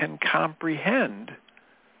that can comprehend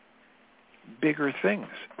bigger things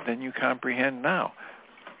than you comprehend now.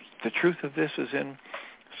 The truth of this is in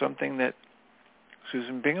something that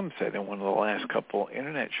Susan Bingham said in one of the last couple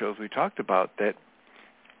internet shows we talked about, that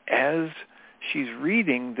as she's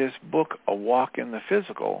reading this book, A Walk in the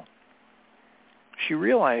Physical, she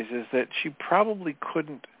realizes that she probably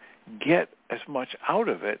couldn't get as much out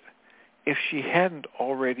of it if she hadn't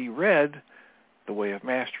already read The Way of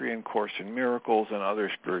Mastery and Course in Miracles and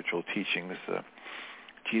other spiritual teachings,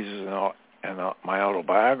 Jesus and my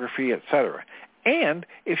autobiography, etc. And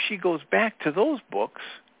if she goes back to those books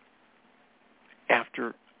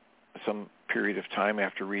after some period of time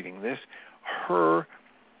after reading this, her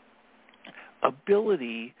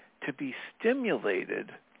ability to be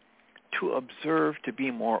stimulated, to observe, to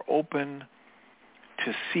be more open,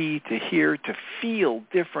 to see, to hear, to feel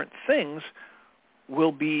different things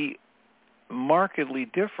will be markedly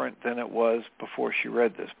different than it was before she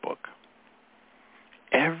read this book.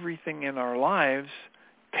 Everything in our lives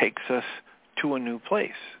takes us to a new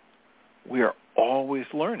place. We are always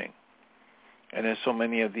learning. And as so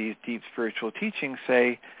many of these deep spiritual teachings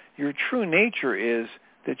say, your true nature is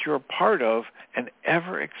that you're part of an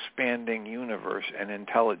ever-expanding universe and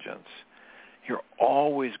intelligence. You're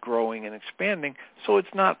always growing and expanding, so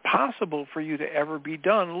it's not possible for you to ever be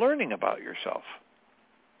done learning about yourself.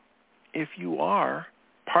 If you are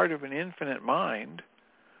part of an infinite mind,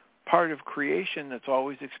 part of creation that's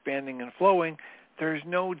always expanding and flowing, there's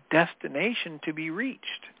no destination to be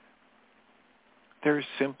reached. There's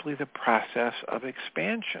simply the process of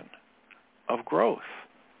expansion, of growth,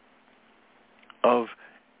 of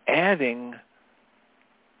adding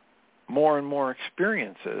more and more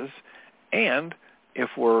experiences, and if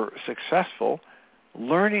we're successful,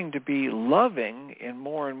 learning to be loving in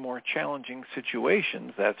more and more challenging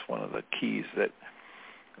situations. That's one of the keys that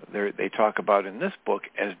they talk about in this book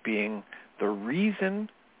as being the reason,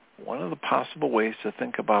 one of the possible ways to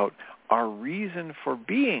think about our reason for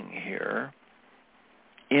being here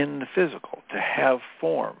in the physical, to have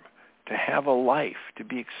form, to have a life, to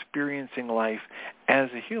be experiencing life as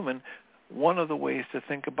a human. One of the ways to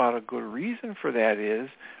think about a good reason for that is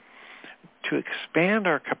to expand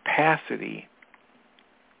our capacity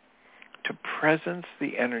to presence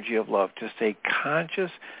the energy of love, to stay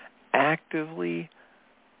conscious, actively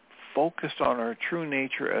focused on our true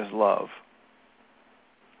nature as love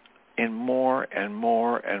in more and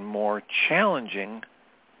more and more challenging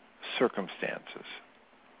circumstances.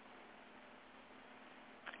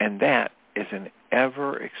 And that is an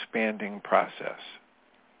ever-expanding process.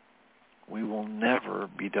 We will never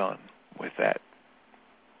be done with that.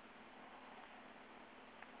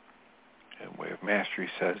 And Way of Mastery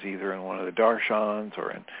says, either in one of the darshans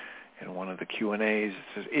or in one of the Q&As, it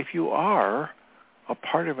says, if you are a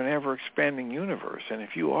part of an ever-expanding universe, and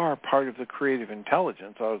if you are a part of the creative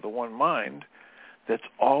intelligence out of the one mind that's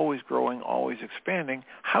always growing, always expanding,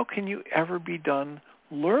 how can you ever be done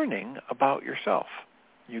learning about yourself?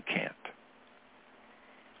 You can't.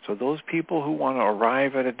 So those people who want to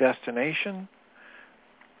arrive at a destination,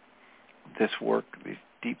 this work, these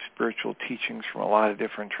deep spiritual teachings from a lot of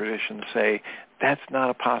different traditions say that's not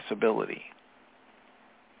a possibility.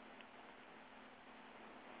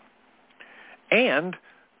 And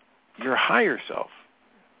your higher self,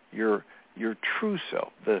 your true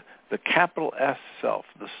self, the capital S self,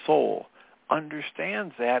 the soul,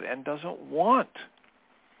 understands that and doesn't want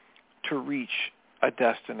to reach a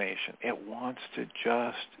destination. It wants to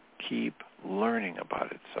just keep learning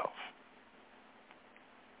about itself.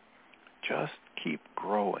 Just keep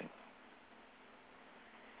growing.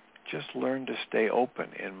 Just learn to stay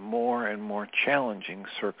open in more and more challenging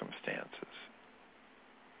circumstances.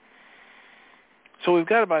 So we've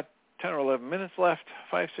got about 10 or 11 minutes left.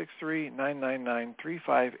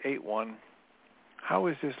 563-999-3581. How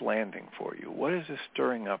is this landing for you? What is this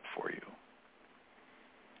stirring up for you?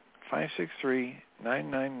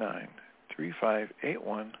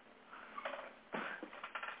 563-999-3581.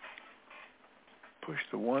 Push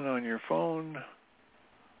the 1 on your phone,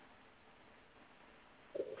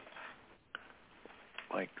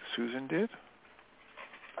 like Susan did.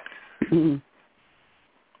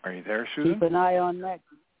 Are you there, Susan? Keep an eye on that.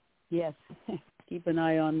 Yes, keep an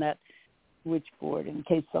eye on that switchboard in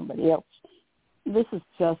case somebody else. This is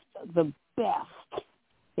just the best.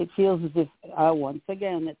 It feels as if, once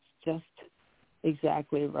again, it's just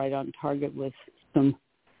exactly right on target with some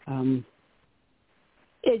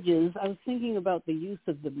edges. I was thinking about the use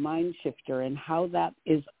of the mind shifter and how that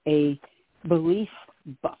is a belief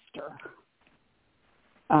buster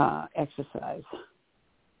exercise.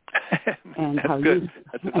 And that's how good.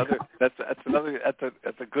 That's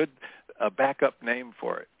a good backup name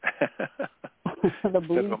for it. The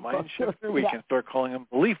Instead of a mind shifter, we can start calling them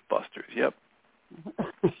belief busters. Yep.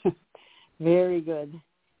 Very good.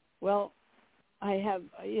 Well,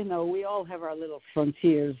 we all have our little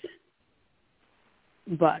frontiers,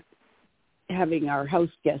 but having our house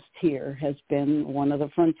guest here has been one of the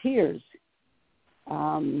frontiers.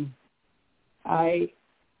 I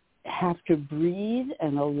have to breathe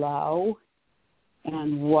and allow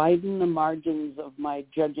and widen the margins of my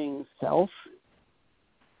judging self,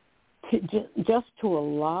 just to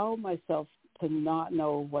allow myself to not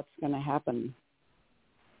know what's going to happen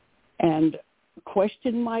and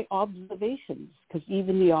question my observations, because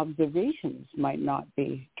even the observations might not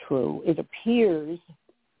be true. It appears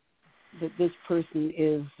that this person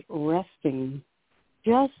is resting,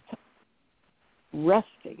 just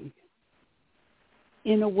resting,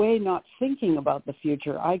 in a way not thinking about the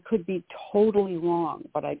future. I could be totally wrong,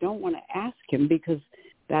 but I don't want to ask him because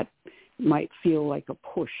that might feel like a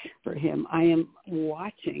push for him. I am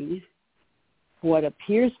watching what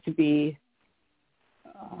appears to be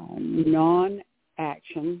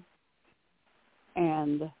non-action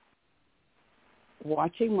and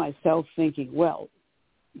watching myself thinking, well,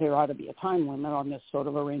 there ought to be a time limit on this sort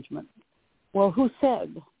of arrangement. Well, who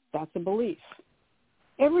said? That's a belief.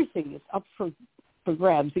 Everything is up for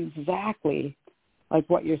grabs, exactly like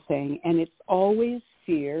what you're saying. And it's always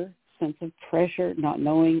fear, sense of pressure, not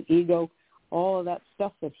knowing, ego, all of that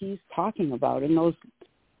stuff that he's talking about in those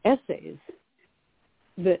essays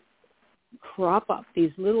that crop up,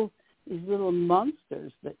 these little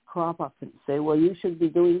monsters that crop up and say, well, you should be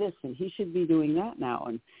doing this and he should be doing that now,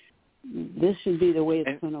 and this should be the way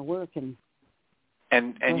it's going to work.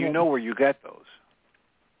 And you know where you get those,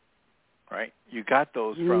 right? You got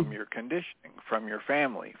those from your conditioning, from your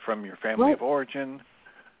family of origin,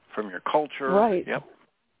 from your culture. Right. Yep.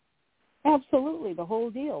 Absolutely, the whole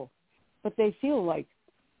deal. But they feel like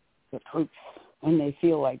the truth, and they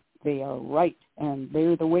feel like they are right, and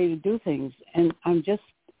they're the way to do things. And I'm just,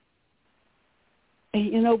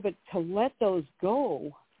 but to let those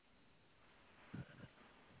go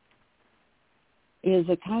is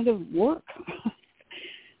a kind of work.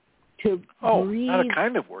 Breathe. Not a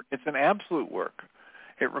kind of work. It's an absolute work.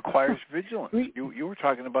 It requires vigilance. You were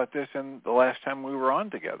talking about this in the last time we were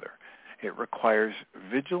on together. It requires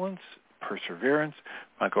vigilance, perseverance.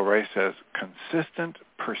 Michael Ryce says consistent,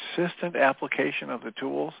 persistent application of the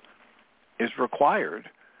tools is required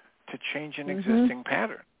to change an existing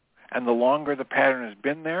pattern. And the longer the pattern has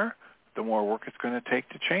been there, the more work it's going to take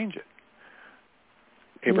to change it.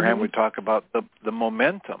 Abraham would talk about the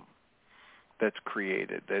momentum that's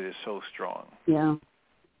created that is so strong. Yeah.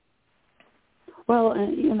 Well,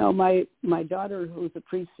 my daughter, who's a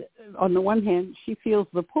priest, on the one hand, she feels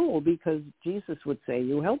the pull because Jesus would say,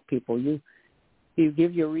 you help people, you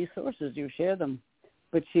give your resources, you share them.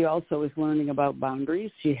 But she also is learning about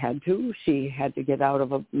boundaries. She had to get out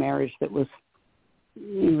of a marriage that was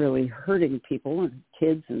really hurting people and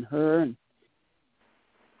kids and her. And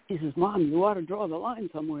she says, Mom, you ought to draw the line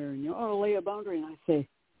somewhere and you ought to lay a boundary. And I say,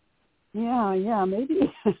 yeah,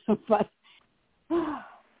 maybe. But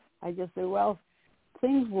I just say, well,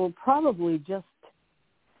 things will probably just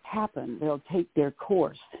happen. They'll take their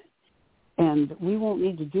course. And we won't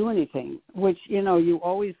need to do anything, which, you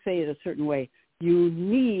always say it a certain way. You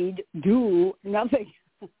need do nothing.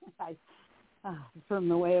 From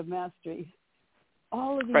the Way of Mastery.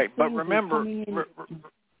 All of these right, things but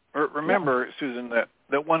remember, Susan,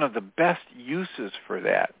 that one of the best uses for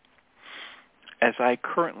that, as I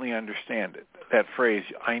currently understand it, that phrase,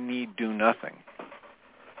 I need do nothing,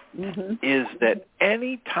 is that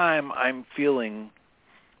any time I'm feeling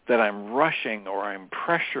that I'm rushing or I'm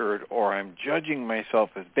pressured or I'm judging myself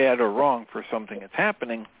as bad or wrong for something that's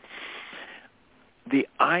happening, the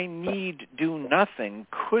I need do nothing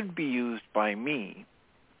could be used by me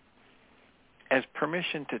as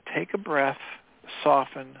permission to take a breath,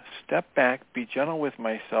 soften, step back, be gentle with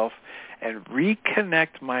myself, and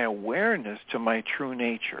reconnect my awareness to my true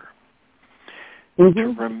nature.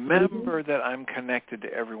 To remember that I'm connected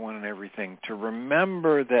to everyone and everything. To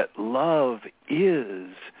remember that love is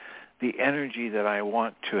the energy that I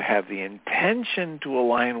want to have the intention to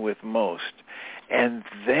align with most, and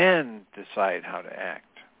then decide how to act.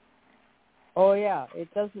 Oh, yeah.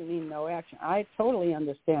 It doesn't mean no action. I totally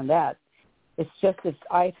understand that. It's just that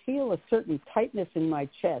I feel a certain tightness in my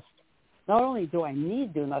chest. Not only do I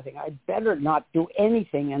need do nothing, I better not do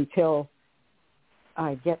anything until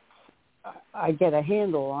I get a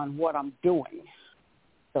handle on what I'm doing.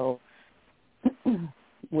 So,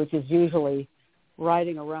 which is usually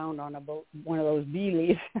riding around on a boat, one of those bee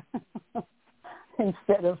leaves,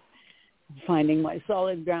 instead of finding my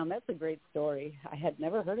solid ground. That's a great story. I had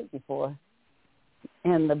never heard it before.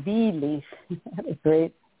 And the bee leaf, that is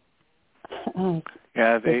great.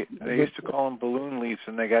 Yeah, they used to call them balloon leaves,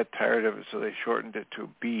 and they got tired of it, so they shortened it to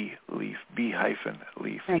bee leaf, B-leaf,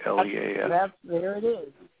 L-E-A-F. There it is.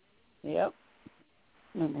 Yep.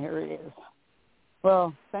 And there it is.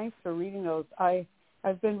 Well, thanks for reading those.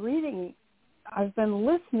 I've been reading, I've been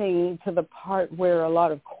listening to the part where a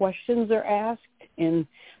lot of questions are asked in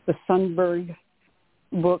the Sundberg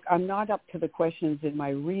book. I'm not up to the questions in my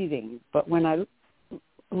reading, but when I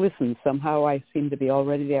listen, somehow I seem to be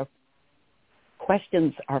already there.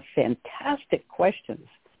 Questions are fantastic questions,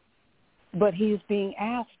 but he's being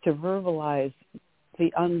asked to verbalize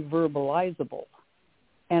the unverbalizable.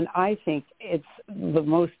 And I think it's the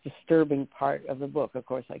most disturbing part of the book. Of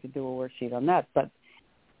course, I could do a worksheet on that, but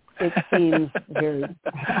it seems very...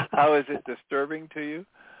 How is it disturbing to you?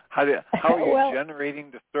 How are you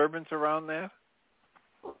generating disturbance around that?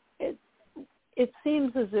 It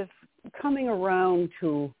seems as if coming around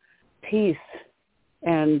to peace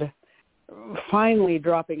and finally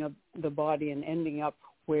dropping the body and ending up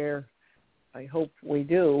where I hope we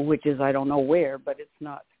do, which is I don't know where, but it's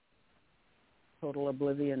not total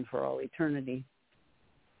oblivion for all eternity.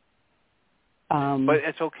 But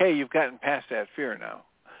it's okay. You've gotten past that fear now.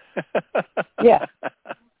 Yeah.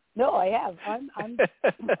 No, I have.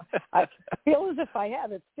 I feel as if I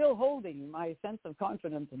have. It's still holding my sense of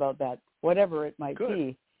confidence about that, whatever it might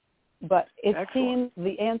be. But it seems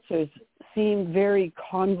the answers seem very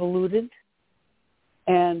convoluted,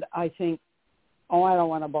 and I think, I don't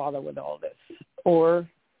want to bother with all this. Or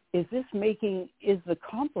is the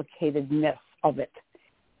complicatedness of it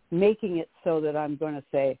making it so that I'm going to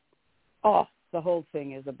say, the whole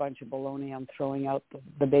thing is a bunch of baloney. I'm throwing out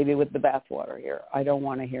the baby with the bathwater here. I don't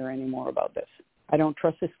want to hear any more about this. I don't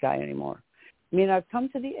trust this guy anymore. I mean, I've come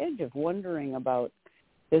to the edge of wondering about,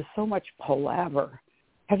 there's so much palaver.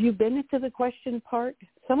 Have you been into the question part?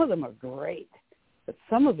 Some of them are great, but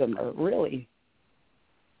some of them are really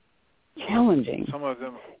challenging. Some of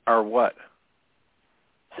them are what?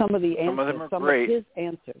 Some of the answers. Some of them are great. Of his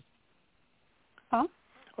answers. Huh?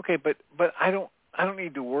 Okay, but I don't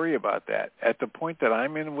need to worry about that. At the point that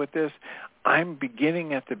I'm in with this, I'm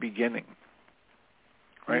beginning at the beginning,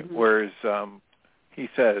 right? Mm-hmm. Whereas he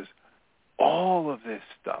says, all of this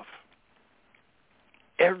stuff,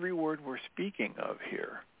 every word we're speaking of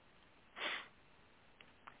here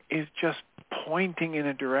is just pointing in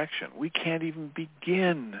a direction. We can't even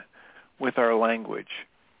begin with our language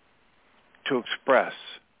to express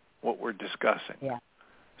what we're discussing. Yeah.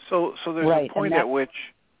 So there's a point at which...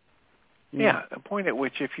 Yeah, a point at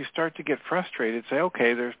which if you start to get frustrated, say,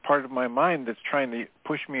 okay, there's part of my mind that's trying to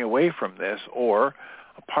push me away from this, or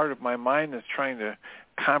a part of my mind that's trying to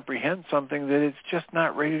comprehend something that it's just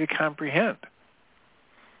not ready to comprehend.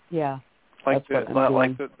 Yeah. Like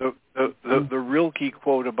the Rilke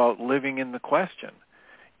quote about living in the question.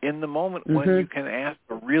 In the moment when you can ask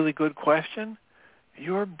a really good question,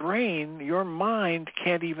 your brain, your mind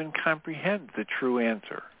can't even comprehend the true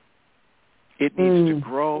answer. It needs to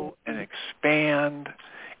grow and expand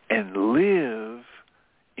and live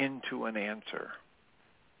into an answer.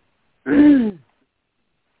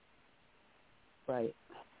 Right.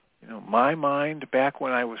 You know, my mind, back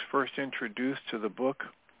when I was first introduced to the book,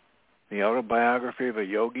 The Autobiography of a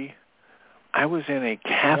Yogi, I was in a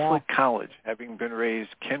Catholic college, having been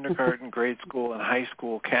raised kindergarten, grade school, and high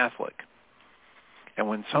school Catholic. And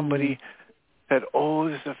when somebody said,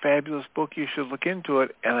 this is a fabulous book, you should look into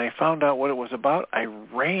it, and I found out what it was about, I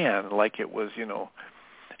ran like it was,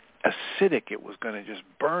 acidic. It was going to just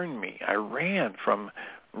burn me. I ran from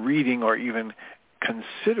reading or even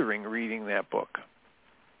considering reading that book.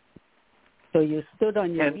 So you stood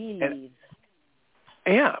on your knees.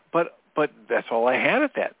 Yeah, but that's all I had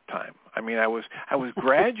at that time. I mean, I was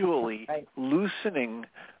gradually loosening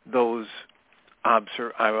those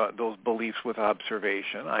beliefs with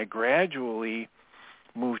observation. I gradually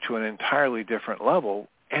moved to an entirely different level,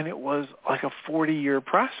 and it was like a 40-year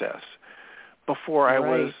process before I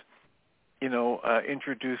was,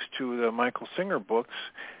 introduced to the Michael Singer books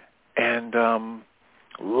and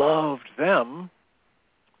loved them.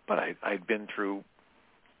 But I'd been through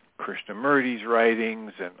Krishnamurti's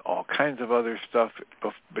writings and all kinds of other stuff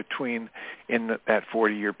in that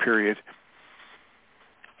 40-year period.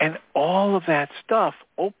 And all of that stuff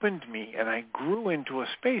opened me, and I grew into a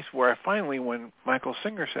space where I finally, when Michael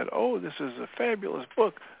Singer said, this is a fabulous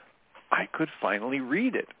book, I could finally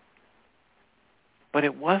read it. But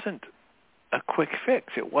it wasn't a quick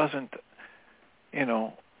fix. It wasn't,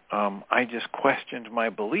 I just questioned my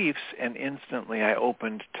beliefs, and instantly I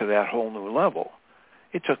opened to that whole new level.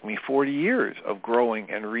 It took me 40 years of growing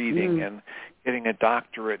and reading and getting a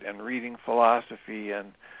doctorate and reading philosophy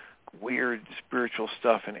and weird spiritual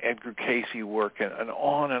stuff and Edgar Cayce work and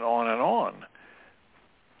on and on and on.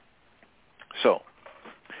 So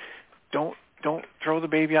don't throw the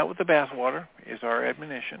baby out with the bathwater is our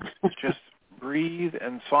admonition. Just breathe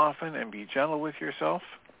and soften and be gentle with yourself.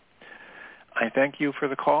 I thank you for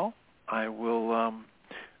the call. I will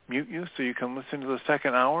mute you so you can listen to the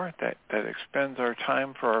second hour. That expends our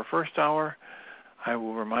time for our first hour. I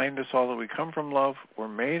will remind us all that we come from love. We're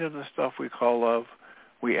made of the stuff we call love.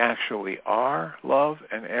 We actually are love,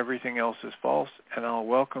 and everything else is false. And I'll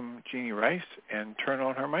welcome Jeanie Ryce and turn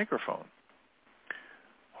on her microphone.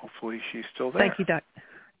 Hopefully she's still there. Thank you,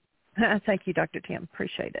 Thank you, Dr. Tim.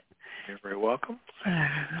 Appreciate it. You're very welcome.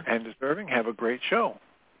 And deserving. Have a great show.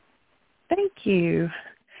 Thank you.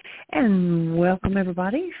 And welcome,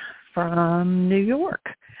 everybody, from New York.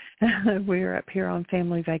 We're up here on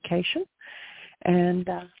family vacation. And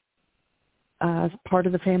part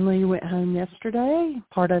of the family went home yesterday.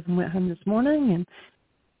 Part of them went home this morning. And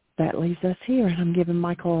that leaves us here. And I'm giving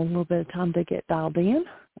Michael a little bit of time to get dialed in.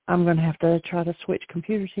 I'm going to have to try to switch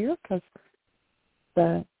computers here because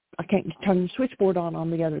I can't turn the switchboard on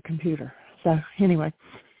the other computer. So anyway,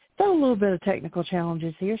 a little bit of technical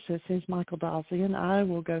challenges here. So as soon as Michael dials in, I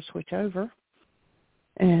will go switch over.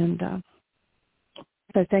 And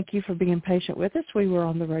so thank you for being patient with us. We were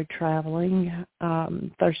on the road traveling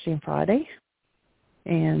Thursday and Friday,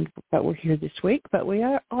 but we're here this week. But we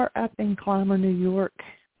are up in Clymer, New York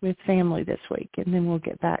with family this week, and then we'll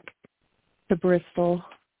get back to Bristol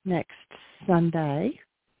next Sunday.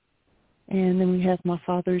 And then we have my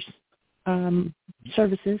father's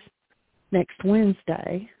services next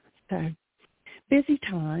Wednesday. So busy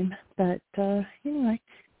time, but anyway,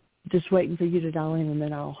 just waiting for you to dial in and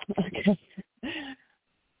then I'll, okay.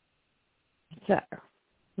 So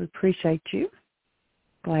we appreciate you.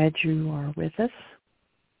 Glad you are with us.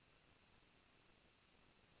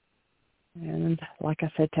 And like I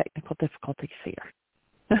said, technical difficulties here.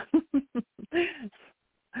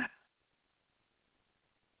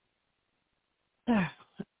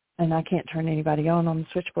 And I can't turn anybody on the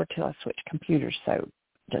switchboard till I switch computers, so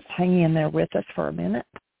just hang in there with us for a minute.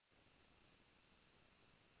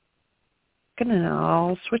 And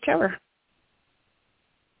I'll switch over.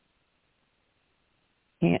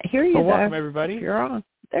 Can't hear you, well, welcome, everybody. You're on.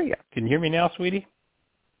 There you go. Can you hear me now, sweetie?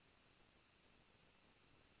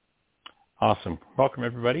 Awesome. Welcome,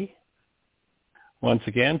 everybody. Once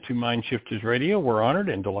again to MindShifters Radio. We're honored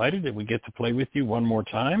and delighted that we get to play with you one more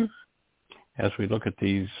time as we look at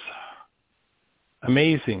these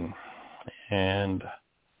amazing and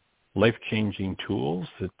life-changing tools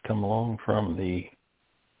that come along from the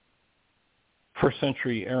first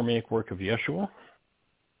century Aramaic work of Yeshua.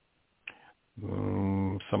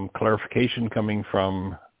 Some clarification coming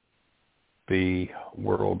from the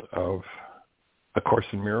world of A Course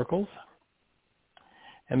in Miracles.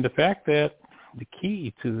 And the fact that the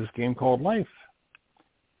key to this game called life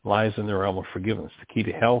lies in the realm of forgiveness, the key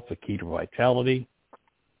to health, the key to vitality.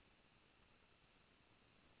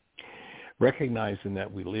 Recognizing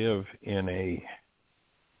that we live in a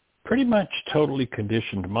pretty much totally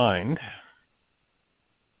conditioned mind,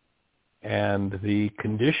 and the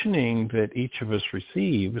conditioning that each of us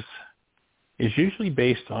receives is usually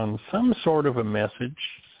based on some sort of a message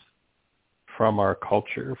from our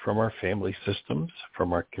culture, from our family systems,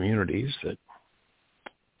 from our communities, that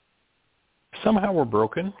somehow we're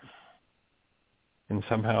broken and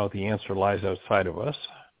somehow the answer lies outside of us.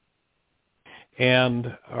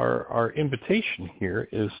 And our invitation here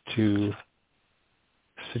is to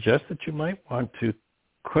suggest that you might want to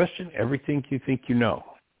question everything you think you know.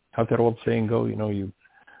 How's that old saying go?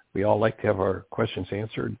 We all like to have our questions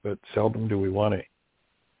answered, but seldom do we want to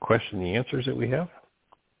question the answers that we have.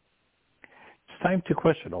 It's time to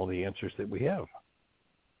question all the answers that we have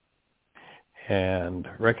and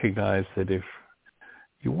recognize that if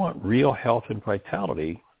you want real health and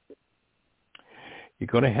vitality, you're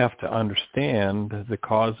going to have to understand the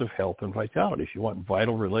cause of health and vitality. If you want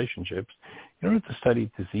vital relationships, you don't have to study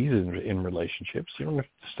diseases in relationships. You don't have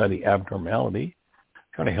to study abnormality.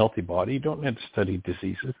 If you want a healthy body, you don't have to study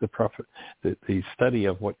diseases. The study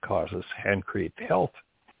of what causes and creates health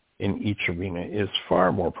in each arena is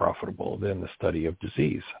far more profitable than the study of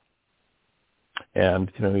disease.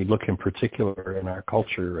 And, we look in particular in our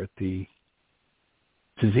culture at the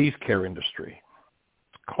disease care industry.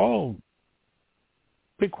 It's called,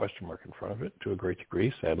 big question mark in front of it to a great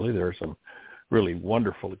degree. Sadly, there are some really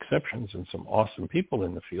wonderful exceptions and some awesome people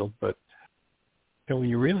in the field. But, when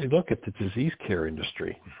you really look at the disease care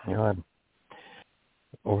industry,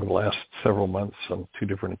 over the last several months on 2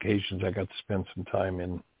 different occasions, I got to spend some time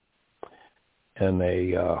in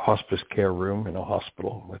a hospice care room in a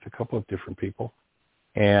hospital with a couple of different people.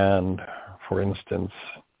 And, for instance,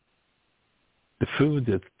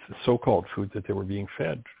 the so-called food that they were being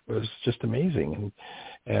fed was just amazing.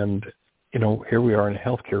 And here we are in a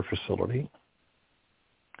healthcare facility.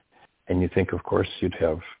 And you think, of course, you'd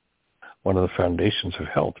have one of the foundations of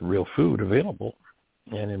health, real food available.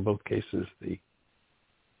 And in both cases, the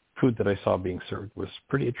food that I saw being served was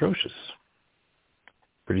pretty atrocious,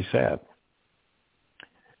 pretty sad.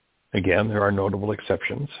 Again, there are notable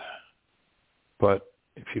exceptions, but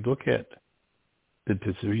if you look at the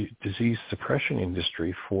disease suppression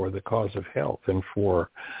industry for the cause of health and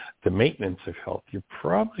for the maintenance of health, you're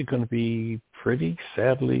probably going to be pretty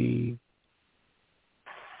sadly,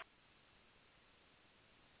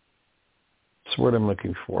 that's the word I'm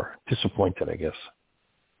looking for, disappointed, I guess.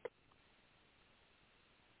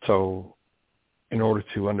 So in order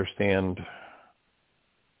to understand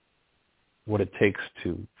what it takes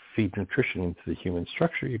to feed nutrition into the human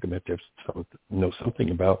structure, you're going to have to know something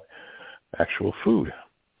about actual food.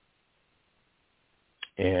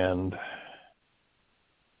 And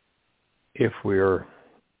if we're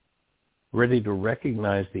ready to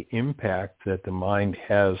recognize the impact that the mind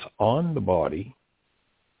has on the body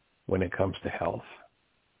when it comes to health,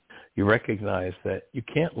 you recognize that you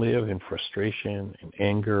can't live in frustration and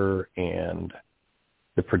anger and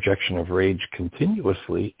the projection of rage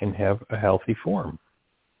continuously and have a healthy form.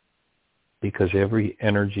 Because every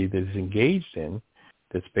energy that is engaged in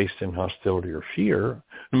that's based in hostility or fear,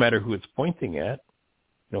 no matter who it's pointing at,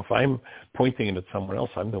 if I'm pointing it at someone else,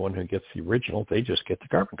 I'm the one who gets the original. They just get the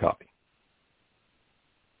carbon copy.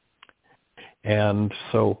 And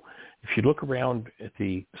so if you look around at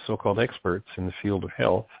the so-called experts in the field of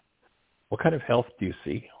health, what kind of health do you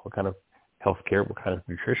see? What kind of health care, what kind of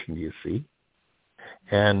nutrition do you see?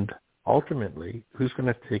 And ultimately, who's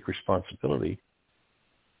going to take responsibility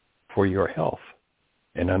for your health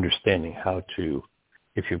and understanding how to,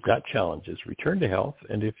 if you've got challenges, return to health,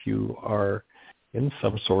 and if you are in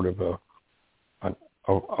some sort of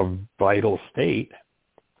a vital state,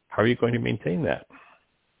 how are you going to maintain that?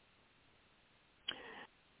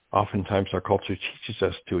 Oftentimes our culture teaches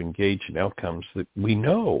us to engage in outcomes that we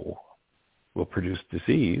know will produce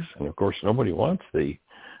disease, and of course nobody wants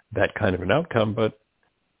that kind of an outcome, but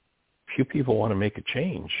few people want to make a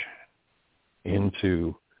change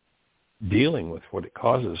into dealing with what it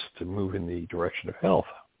causes to move in the direction of health.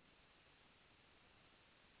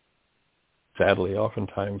 Sadly,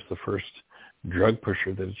 oftentimes the first drug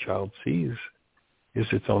pusher that a child sees is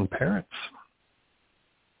its own parents.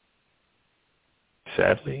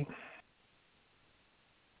 Sadly,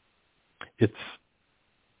 it's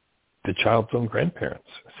the child's own grandparents.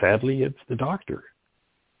 Sadly, it's the doctor.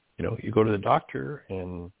 You go to the doctor,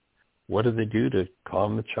 and what do they do to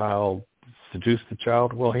calm the child, seduce the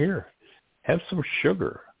child? Well, here, have some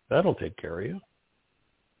sugar. That'll take care of you.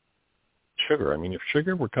 Sugar. If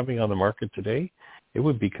sugar were coming on the market today, it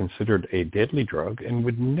would be considered a deadly drug and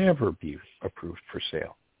would never be approved for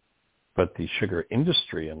sale. But the sugar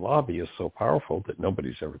industry and lobby is so powerful that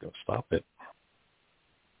nobody's ever going to stop it.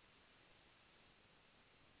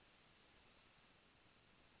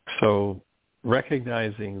 So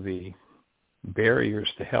recognizing the barriers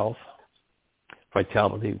to health,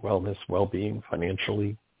 vitality, wellness, well-being,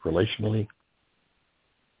 financially, relationally,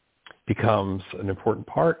 becomes an important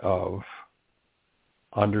part of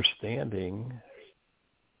understanding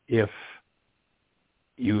if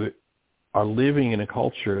you are living in a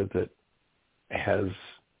culture that has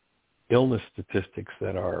illness statistics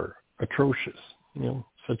that are atrocious,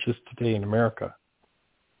 such as today in America.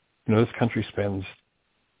 This country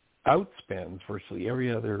outspends virtually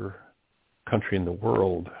every other country in the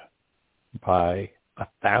world by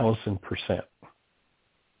 1,000%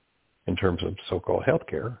 in terms of so-called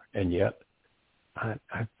healthcare, and yet I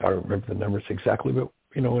don't remember the numbers exactly, but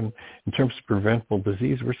in terms of preventable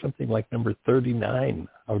disease, we're something like number 39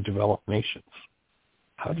 of developed nations.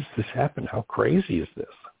 How does this happen? How crazy is this?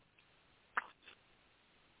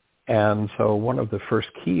 And so one of the first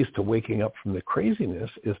keys to waking up from the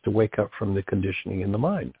craziness is to wake up from the conditioning in the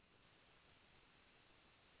mind.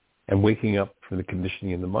 And waking up from the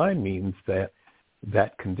conditioning in the mind means that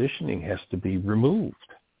conditioning has to be removed.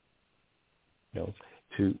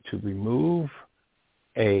 To remove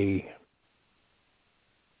an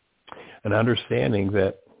understanding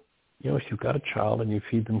that, if you've got a child and you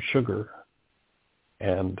feed them sugar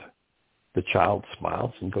and the child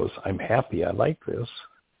smiles and goes, I'm happy, I like this,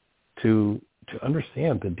 to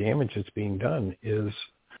understand the damage that's being done is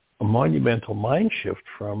a monumental mind shift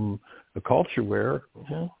from a culture where,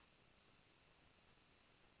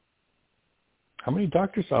 how many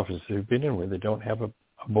doctor's offices have been in where they don't have a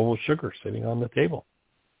bowl of sugar sitting on the table,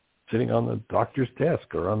 sitting on the doctor's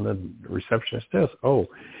desk or on the receptionist's desk? Oh,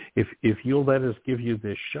 if you'll let us give you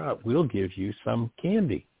this shot, we'll give you some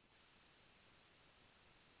candy.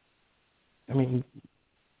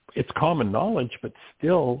 It's common knowledge, but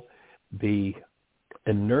still the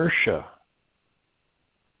inertia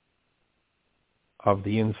of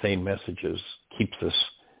the insane messages keeps us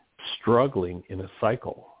struggling in a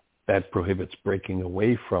cycle that prohibits breaking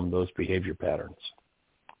away from those behavior patterns.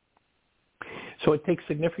 So it takes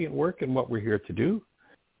significant work, and what we're here to do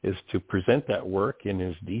is to present that work in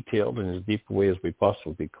as detailed and as deep a way as we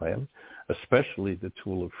possibly can, especially the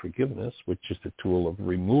tool of forgiveness, which is the tool of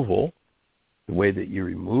removal, the way that you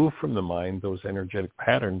remove from the mind those energetic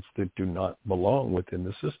patterns that do not belong within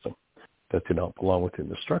the system, that do not belong within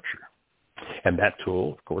the structure. And that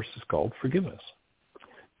tool, of course, is called forgiveness.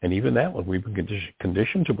 And even that one, we've been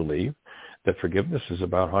conditioned to believe that forgiveness is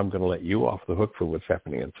about how I'm going to let you off the hook for what's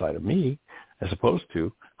happening inside of me, as opposed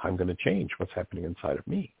to how I'm going to change what's happening inside of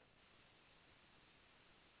me.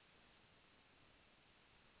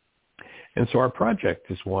 And so our project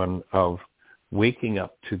is one of waking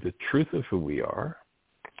up to the truth of who we are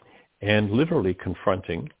and literally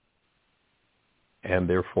confronting and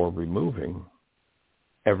therefore removing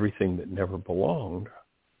everything that never belonged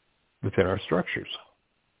within our structures.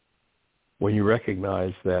 When you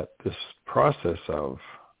recognize that this process of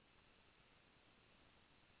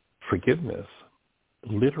forgiveness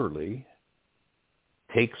literally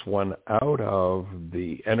takes one out of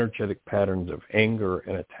the energetic patterns of anger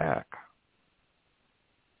and attack.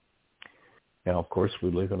 Now, of course, we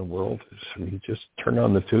live in a world, you just turn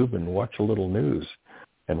on the tube and watch a little news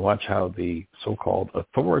and watch how the so-called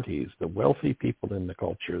authorities, the wealthy people in the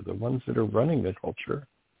culture, the ones that are running the culture,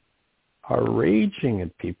 are raging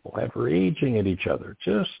at people, raging at each other,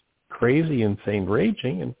 just crazy, insane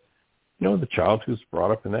raging. And, you know, the child who's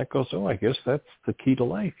brought up in that goes, oh, I guess that's the key to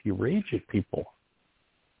life. You rage at people.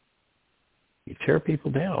 You tear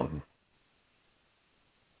people down.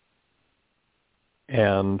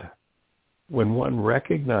 And when one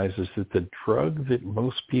recognizes that the drug that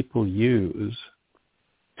most people use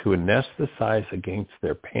to anesthetize against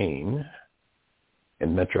their pain,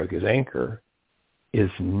 and that drug is anger, is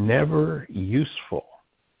never useful.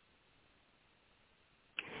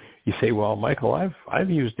 You say, well, Michael, I've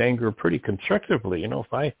used anger pretty constructively. You know,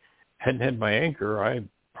 if I hadn't had my anger, I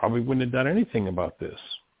probably wouldn't have done anything about this.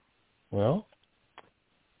 Well,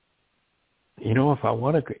 you know, if I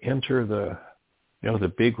want to enter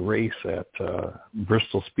the big race at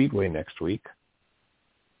Bristol Speedway next week,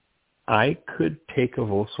 I could take a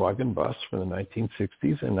Volkswagen bus from the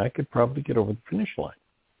 1960s and I could probably get over the finish line.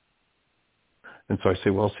 And so I say,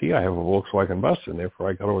 well, see, I have a Volkswagen bus and therefore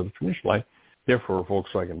I got over the finish line. Therefore, a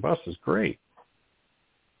Volkswagen bus is great.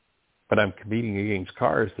 But I'm competing against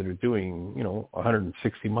cars that are doing,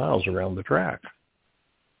 160 miles around the track.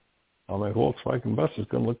 Well, my Volkswagen bus is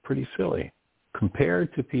going to look pretty silly.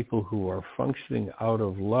 Compared to people who are functioning out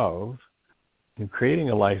of love and creating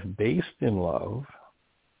a life based in love,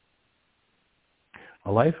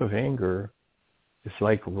 a life of anger is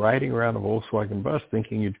like riding around a Volkswagen bus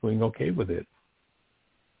thinking you're doing okay with it.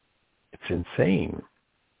 It's insane.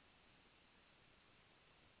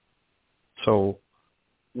 So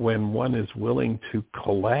when one is willing to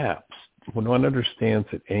collapse, when one understands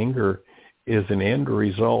that anger is an end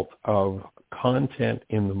result of content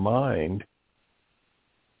in the mind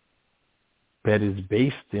that is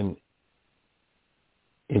based in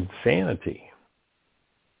insanity,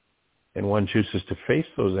 and one chooses to face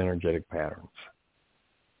those energetic patterns,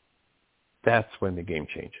 that's when the game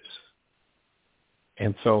changes.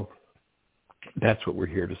 And so that's what we're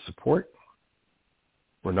here to support.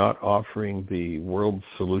 We're not offering the world's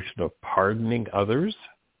solution of pardoning others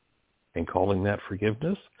and calling that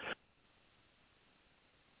forgiveness.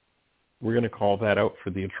 We're going to call that out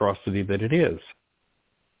for the atrocity that it is.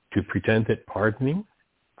 To pretend that pardoning,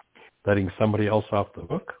 letting somebody else off the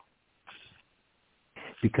hook,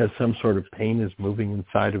 because some sort of pain is moving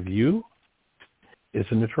inside of you, is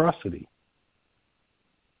an atrocity.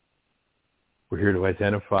 We're here to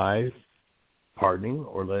identify pardoning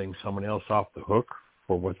or letting someone else off the hook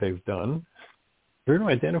for what they've done. We're here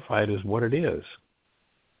to identify it as what it is,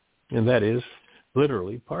 and that is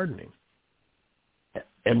literally pardoning.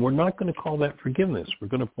 And we're not going to call that forgiveness. We're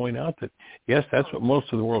going to point out that, yes, that's what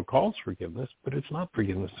most of the world calls forgiveness, but it's not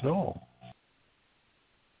forgiveness at all.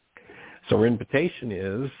 So our invitation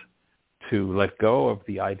is to let go of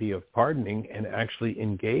the idea of pardoning and actually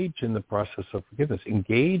engage in the process of forgiveness.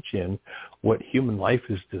 Engage in what human life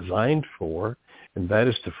is designed for, and that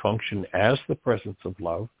is to function as the presence of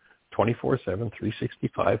love 24/7,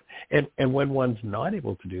 365. And when one's not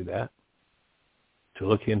able to do that, to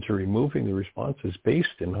look into removing the responses based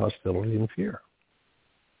in hostility and fear.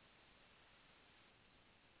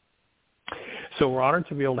 So we're honored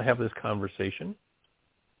to be able to have this conversation.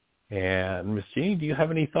 And Miss Jeanie, do you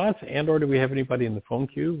have any thoughts, and or do we have anybody in the phone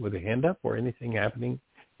queue with a hand up or anything happening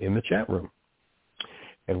in the chat room?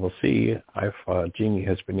 And we'll see if Jeanie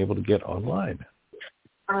has been able to get online.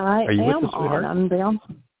 Are you with us, sweetheart? I'm down.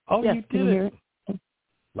 Oh, yes, you did it.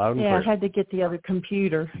 Loud and clear. I had to get the other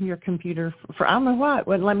computer, your computer, for I don't know why it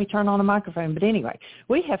wouldn't let me turn on a microphone. But anyway,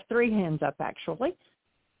 we have 3 hands up, actually.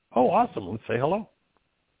 Oh, awesome. Let's say hello.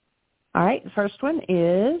 All right. The first one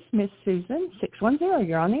is Miss Susan, 610.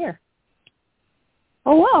 You're on the air.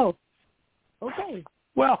 Oh, wow. Okay.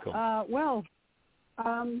 Welcome.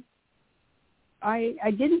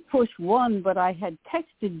 I didn't push 1, but I had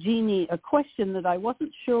texted Jeanie a question that I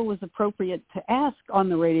wasn't sure was appropriate to ask on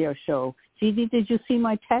the radio show. Jeanie, did you see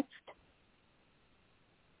my text?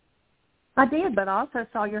 I did, but I also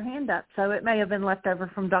saw your hand up, so it may have been left over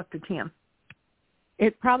from Dr. Tim.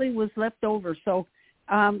 It probably was left over, so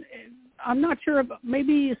I'm not sure.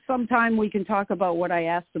 Maybe sometime we can talk about what I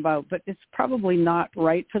asked about, but it's probably not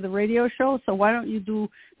right for the radio show, so why don't you do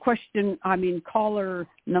caller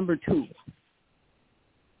number 2.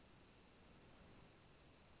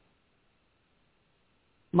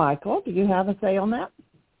 Michael, do you have a say on that?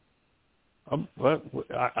 Well,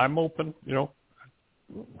 I'm open.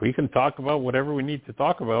 We can talk about whatever we need to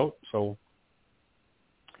talk about. So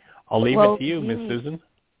I'll leave it to you, Miss Susan.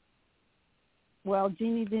 Well,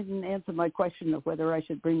 Jeanie didn't answer my question of whether I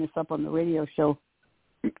should bring this up on the radio show.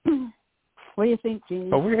 What do you think, Jeanie?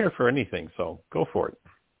 Well, we're here for anything, so go for it.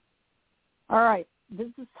 All right. This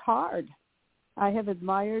is hard. I have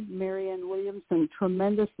admired Marianne Williamson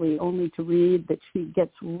tremendously, only to read that she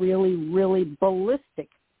gets really, really ballistic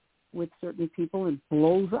with certain people and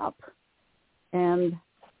blows up. And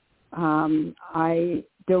I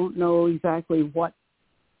don't know exactly what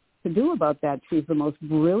to do about that. She's the most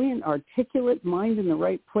brilliant, articulate, mind in the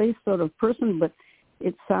right place sort of person, but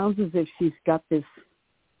it sounds as if she's got this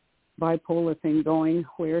bipolar thing going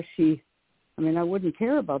where I wouldn't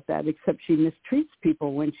care about that, except she mistreats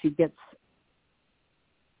people when she gets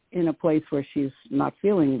in a place where she's not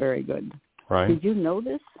feeling very good. Right. Did you know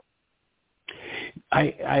this?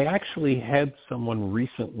 I actually had someone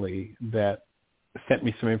recently that sent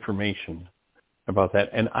me some information about that,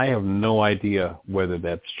 and I have no idea whether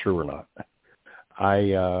that's true or not.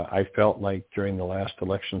 I felt like during the last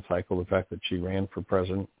election cycle, the fact that she ran for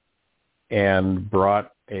president and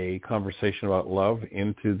brought a conversation about love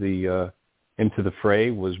into the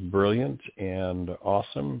fray was brilliant and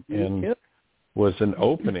awesome, and was an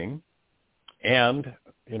opening. And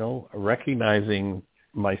recognizing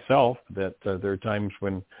myself that there are times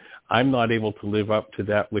when I'm not able to live up to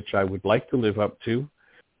that which I would like to live up to.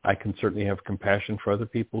 I can certainly have compassion for other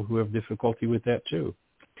people who have difficulty with that too.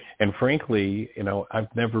 And frankly,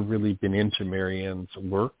 I've never really been into Marianne's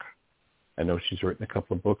work. I know she's written a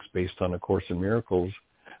couple of books based on A Course in Miracles,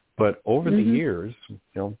 but over the years,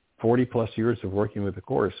 40 plus years of working with the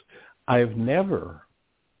Course, I've never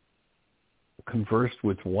conversed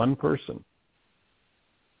with one person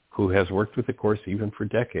who has worked with the Course even for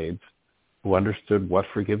decades, who understood what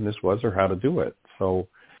forgiveness was or how to do it. So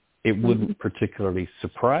it wouldn't particularly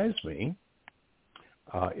surprise me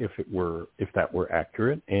if that were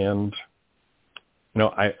accurate. And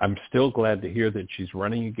I'm still glad to hear that she's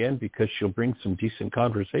running again, because she'll bring some decent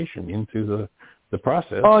conversation into the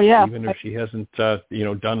process. Oh yeah, even if she hasn't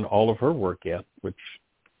done all of her work yet, which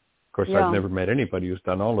of course I've never met anybody who's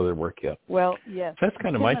done all of their work yet. Well, yes. So that's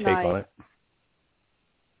kind of my take on it.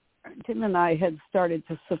 Tim and I had started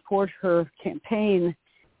to support her campaign,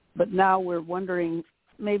 but now we're wondering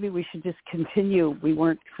maybe we should just continue. We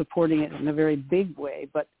weren't supporting it in a very big way,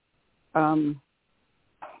 but I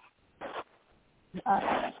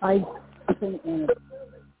think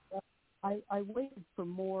I waited for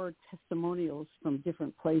more testimonials from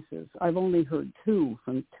different places. I've only heard 2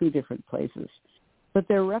 from 2 different places, but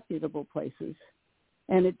they're reputable places,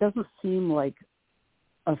 and it doesn't seem like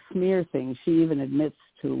a smear thing. She even admits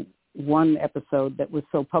to one episode that was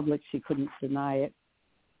so public she couldn't deny it.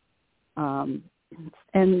 And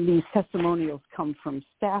these testimonials come from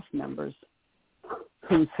staff members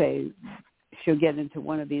who say she'll get into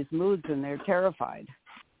one of these moods and they're terrified,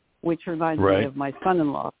 which reminds me of my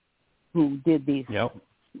son-in-law who did these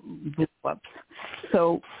ups.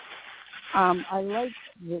 So I like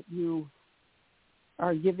that you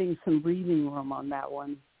are giving some breathing room on that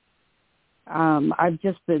one. I've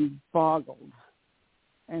just been boggled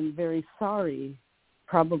and very sorry.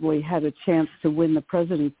 Probably had a chance to win the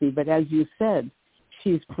presidency, but as you said,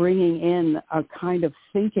 she's bringing in a kind of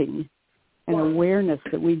thinking and awareness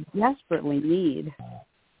that we desperately need.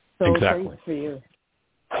 So exactly. Thanks for you.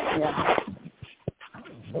 Yeah.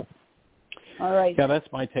 All right. Yeah, that's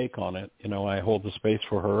my take on it. You know, I hold the space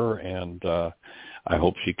for her, and I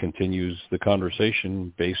hope she continues the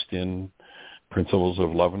conversation based in principles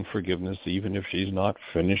of love and forgiveness, even if she's not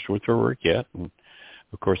finished with her work yet. And,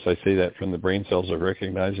 of course, I say that from the brain cells of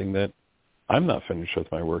recognizing that I'm not finished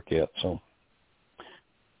with my work yet. So.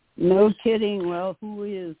 No kidding. Well, who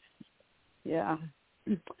is? Yeah.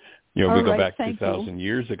 You know, All we go right, back 2,000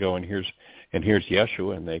 years ago, and here's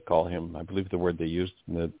Yeshua, and they call him, I believe the word they used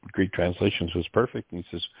in the Greek translations was perfect. And he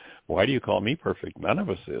says, why do you call me perfect? None of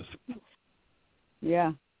us is.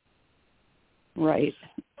 Yeah. Right.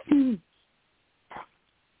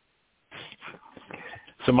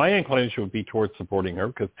 So my inclination would be towards supporting her,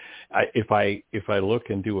 because if I look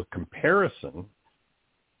and do a comparison,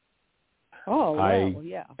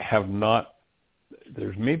 I have not.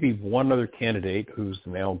 There's maybe one other candidate who's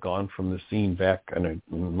now gone from the scene back, and I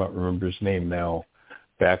don't remember his name now,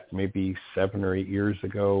 back maybe 7 or 8 years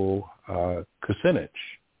ago. Kucinich,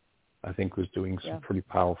 I think, was doing some pretty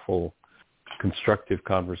powerful, constructive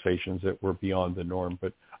conversations that were beyond the norm.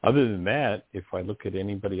 But other than that, if I look at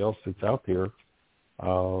anybody else that's out there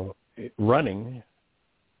running,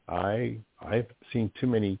 I've seen too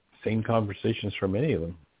many sane conversations from any of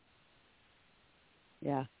them.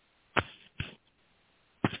 Yeah.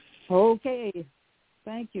 Okay.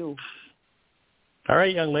 Thank you. All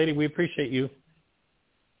right, young lady. We appreciate you.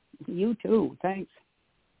 You too. Thanks.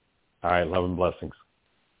 All right. Love and blessings.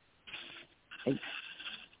 Thanks.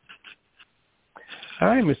 All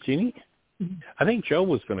right, Miss Jeanie. I think Joe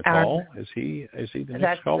was going to call. Is he the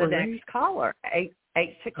next caller? That's the next caller.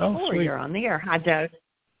 864. You're on the air. Hi, Joe.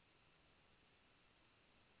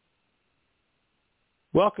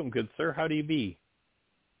 Welcome, good sir. How do you be?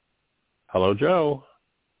 Hello, Joe.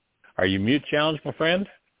 Are you mute challenged, my friend?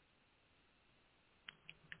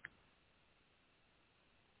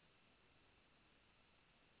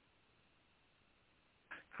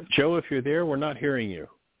 Joe, if you're there, we're not hearing you.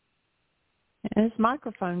 His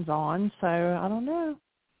microphone's on, so I don't know.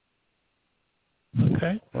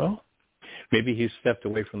 Okay, well, maybe he stepped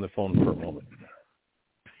away from the phone for a moment.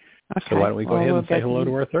 Okay. So why don't we go ahead and say hello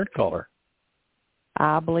to our third caller?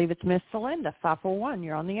 I believe it's Miss Celinda, 541.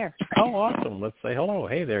 You're on the air. Oh, awesome. Let's say hello.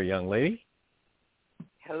 Hey there, young lady.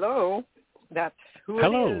 Hello. That's who it is.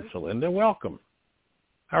 Hello, Celinda. Welcome.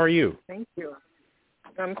 How are you? Thank you.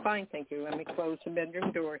 I'm fine, thank you. Let me close the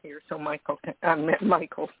bedroom door here so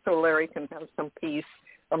so Larry can have some peace.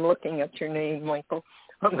 I'm looking at your name, Michael,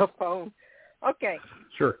 on the phone. Okay.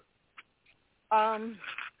 Sure. The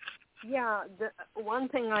one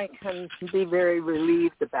thing I can be very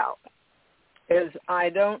relieved about is I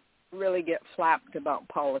don't really get flapped about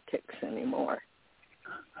politics anymore.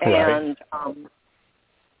 Right. And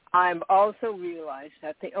I've also realized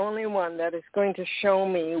that the only one that is going to show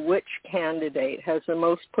me which candidate has the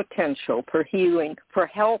most potential for healing, for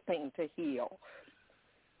helping to heal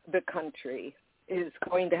the country, is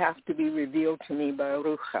going to have to be revealed to me by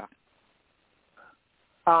Rucha.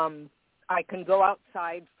 I can go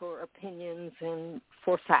outside for opinions and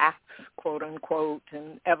for facts, quote unquote,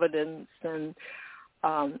 and evidence, and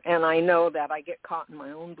I know that I get caught in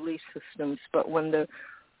my own belief systems. But when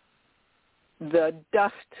the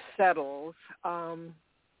dust settles,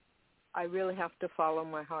 I really have to follow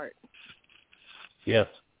my heart. Yes,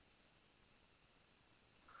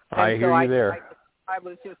 I hear you there. I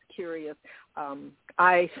was just curious.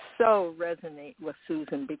 I so resonate with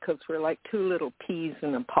Susan because we're like two little peas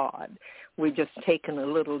in a pod. We've just taken a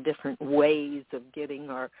little different ways of getting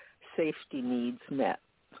our safety needs met.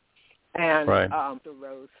 And the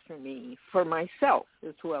rose for me, for myself,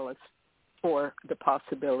 as well as for the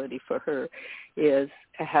possibility for her, is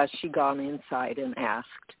has she gone inside and asked,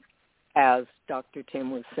 as Dr. Tim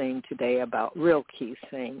was saying today about Rilke,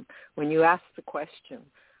 saying, when you ask the question,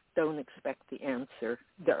 don't expect the answer.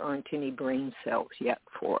 There aren't any brain cells yet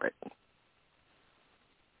for it.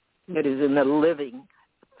 It is in the living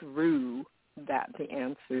through that the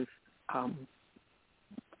answers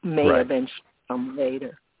may eventually come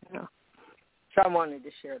later. Yeah. So I wanted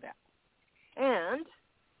to share that. And,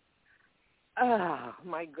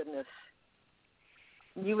 my goodness,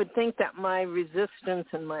 you would think that my resistance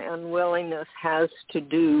and my unwillingness has to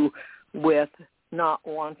do with not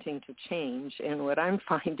wanting to change. And what I'm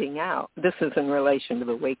finding out, this is in relation to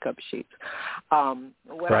the wake-up sheets, I'm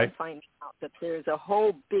finding out that there's a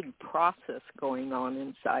whole big process going on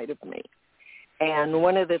inside of me. And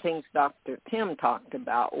one of the things Dr. Tim talked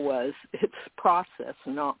about was it's process,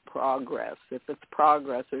 not progress. If it's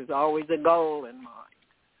progress, there's always a goal in mind,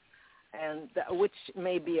 and which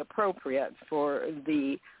may be appropriate for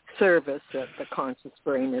the service that the conscious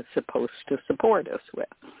brain is supposed to support us with.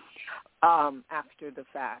 after the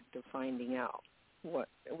fact of finding out what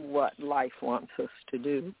life wants us to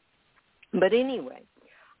do. But anyway,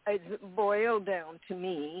 it's boiled down to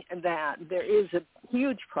me that there is a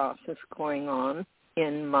huge process going on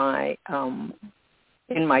in my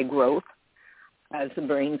growth as the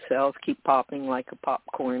brain cells keep popping like a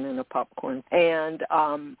popcorn in a popcorn. And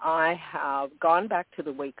I have gone back to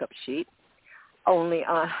the wake-up sheet, only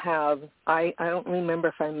I don't remember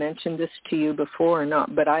if I mentioned this to you before or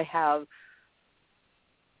not, but I have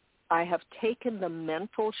taken the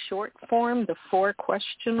mental short form, the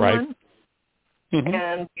 4-question one,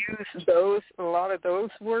 and used a lot of those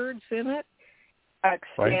words in it,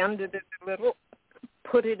 expanded it a little,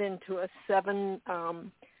 put it into a 7-step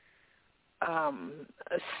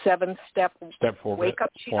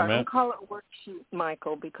wake-up sheet. Format. I don't call it worksheet,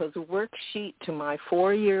 Michael, because a worksheet to my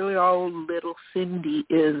 4-year-old little Cindy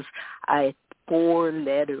is a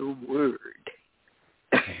 4-letter word.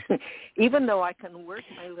 Even though I can work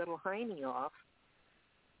my little hiney off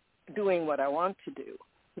doing what I want to do.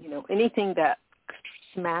 Anything that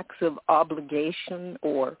smacks of obligation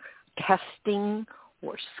or testing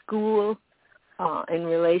or school in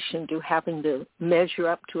relation to having to measure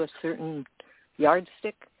up to a certain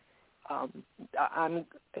yardstick,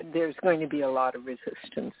 there's going to be a lot of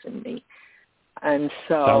resistance in me. And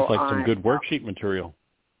so sounds like some good worksheet material.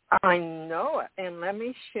 I know it, and let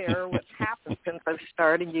me share what's happened since I've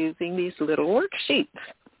started using these little worksheets.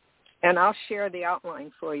 And I'll share the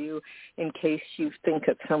outline for you in case you think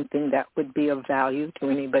it's something that would be of value to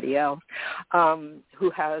anybody else who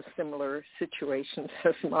has similar situations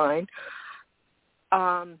as mine.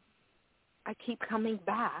 I keep coming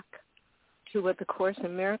back to what the Course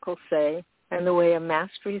in Miracles say, and the way of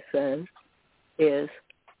mastery says is,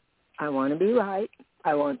 I want to be right,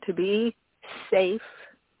 I want to be safe,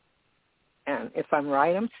 and if I'm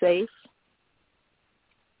right, I'm safe.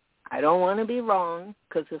 I don't want to be wrong,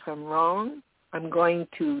 because if I'm wrong, I'm going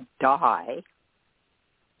to die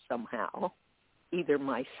somehow. Either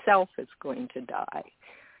myself is going to die,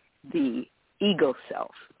 the ego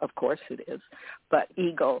self, of course it is, but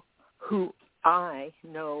ego, who I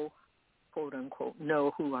know, quote unquote,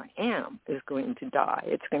 know who I am, is going to die.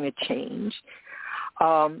 It's going to change.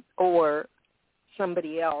 Or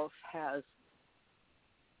somebody else has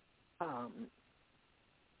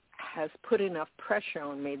put enough pressure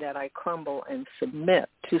on me that I crumble and submit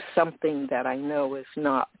to something that I know is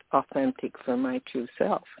not authentic for my true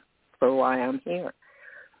self, for why I'm here.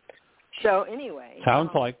 So anyway.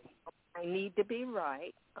 Sounds like. I need to be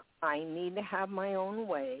right. I need to have my own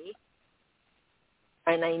way.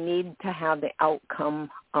 And I need to have the outcome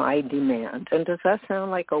I demand. And does that sound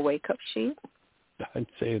like a wake-up sheet? I'd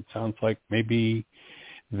say it sounds like maybe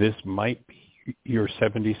this might be your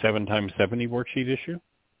 77 times 70 worksheet issue.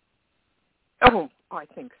 Oh, I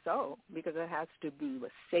think so, because it has to be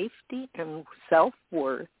with safety and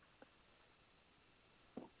self-worth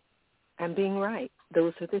and being right.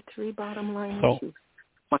 Those are the 3 bottom line issues.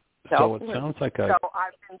 So it sounds like a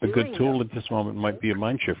good tool at this moment might be a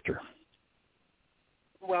MindShifter.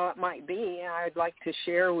 Well, it might be. I'd like to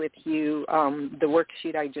share with you the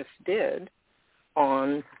worksheet I just did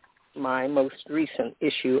on my most recent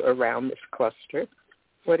issue around this cluster.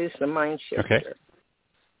 What is the MindShifter?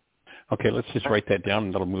 Okay, let's just write that down,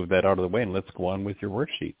 and that'll move that out of the way, and let's go on with your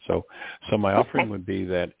worksheet. So my offering would be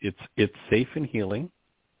that it's safe and healing.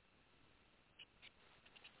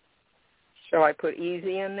 Shall I put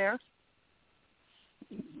easy in there?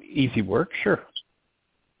 Easy work, sure.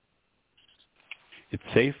 It's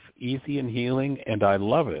safe, easy, and healing, and I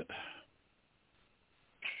love it.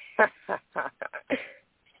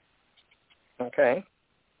 Okay.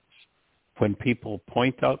 When people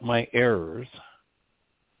point out my errors,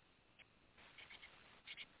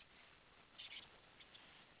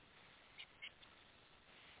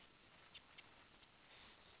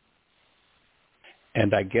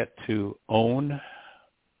 and I get to own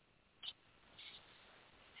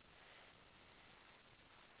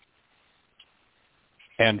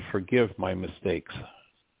and forgive my mistakes.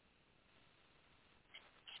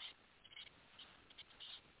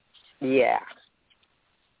 Yeah.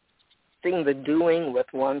 Seeing the doing with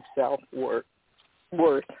oneself worth.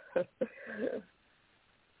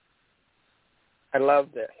 I love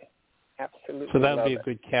this. Absolutely. So that would be a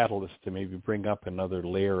good catalyst to maybe bring up another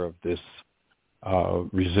layer of this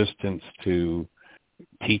resistance to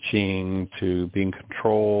teaching, to being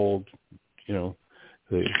controlled, the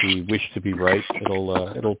wish to be right.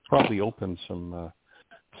 It'll probably open some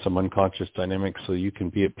unconscious dynamics so you can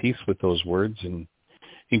be at peace with those words and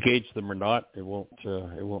engage them or not. It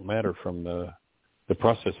won't matter from the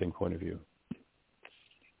processing point of view.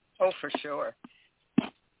 Oh, for sure.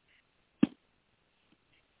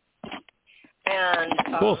 And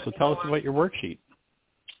cool. So tell us about your worksheet.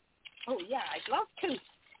 Oh, yeah, I'd love to.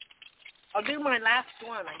 I'll do my last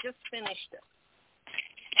one. I just finished it.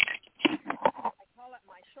 I call it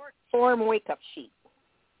my short form wake-up sheet.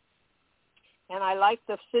 And I like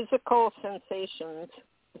the physical sensations,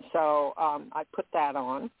 so I put that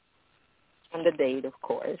on, and the date, of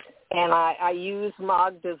course. And I use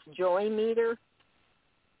Magda's joy meter.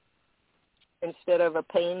 Instead of a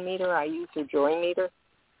pain meter, I use a joy meter.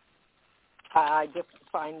 I just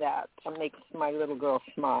find that makes my little girl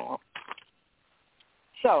smile.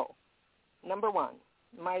 So, number one,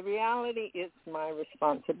 my reality is my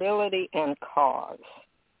responsibility and cause.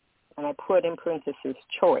 And I put in parentheses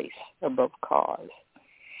choice above cause.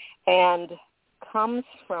 And comes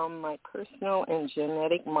from my personal and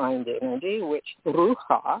genetic mind energy, which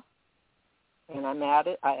ruha, and I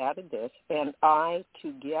added this, and I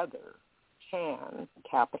together can,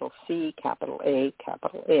 capital C, capital A,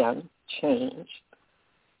 capital N, change.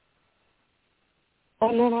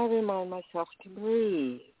 And then I remind myself to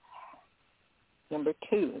breathe. Number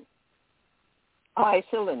two, I,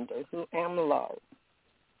 Cylinder, who am love,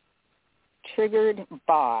 triggered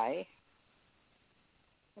by,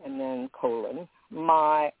 and then colon,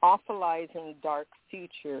 my awfulizing dark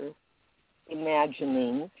future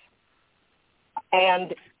imaginings.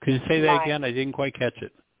 And could you say that again? I didn't quite catch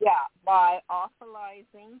it. Yeah, by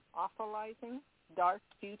awfulizing dark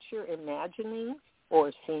future imaginings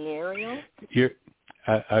or scenarios.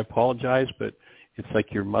 I apologize, but it's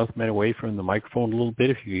like your mouth went away from the microphone a little bit.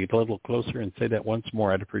 If you get a little closer and say that once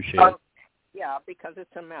more, I'd appreciate it. Yeah, because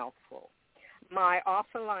it's a mouthful. My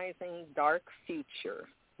awfulizing dark future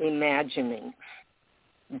imaginings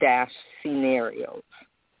dash scenarios.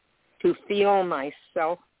 To feel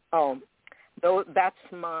myself, that's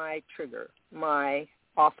my trigger, my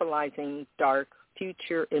awfulizing dark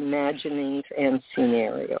future imaginings and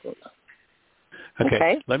scenarios.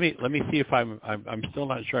 Okay. Let me see if I'm still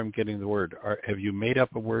not sure I'm getting the word. Have you made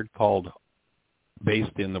up a word called,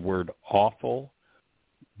 based in the word awful,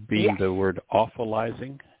 being the word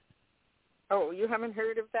awfulizing? Oh, you haven't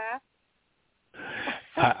heard of that?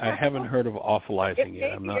 I haven't heard of awfulizing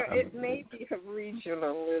yet. It may be a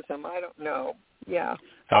regionalism. I don't know. Yeah.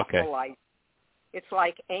 Okay. Awfulize. It's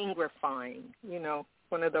like angrifying,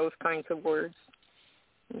 one of those kinds of words.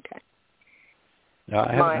 Okay. Now,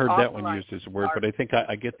 I haven't heard that one used as a word, but I think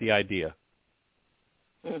I get the idea.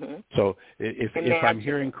 Mm-hmm. So if I'm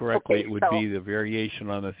hearing correctly, it would be the variation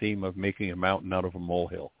on the theme of making a mountain out of a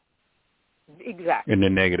molehill. Exactly. In the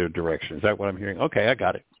negative direction. Is that what I'm hearing? Okay, I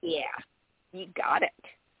got it. Yeah, you got it.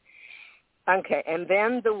 Okay, and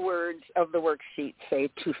then the words of the worksheet say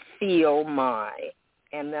to feel my,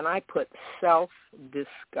 and then I put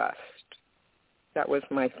self-disgust. That was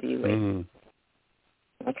my feeling.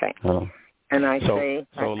 Mm-hmm. Okay. Oh. And I say.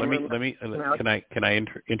 So let me. Can I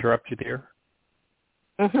interrupt you there?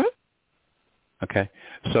 Mhm. Okay.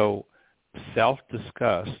 So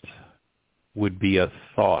self-disgust would be a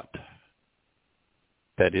thought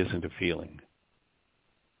that isn't a feeling.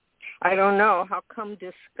 I don't know. How come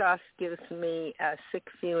disgust gives me a sick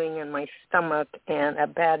feeling in my stomach and a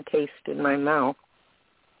bad taste in my mouth?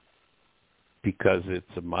 Because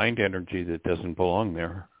it's a mind energy that doesn't belong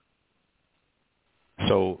there.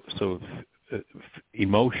 So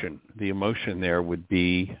emotion, the emotion there would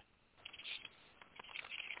be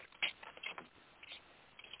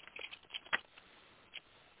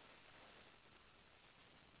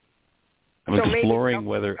I'm exploring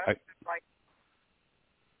whether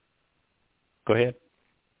Go ahead.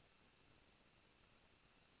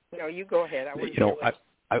 No, you go ahead.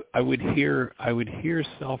 I would hear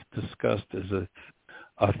self-disgust as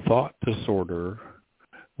a thought disorder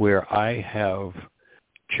where I have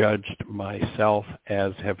judged myself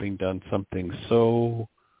as having done something so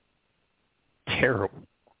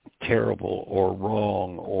terrible or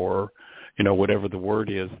wrong or, whatever the word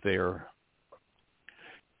is there.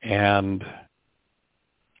 And,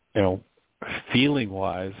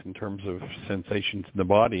 feeling-wise, in terms of sensations in the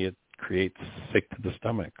body, it creates sick to the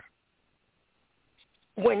stomach.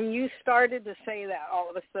 When you started to say that, all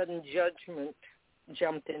of a sudden judgment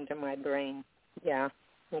jumped into my brain. Yeah,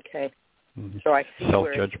 okay. Mm-hmm. So I see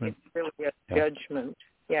self-judgment. Where it's really a judgment,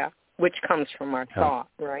 which comes from our thought,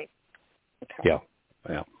 right? Okay.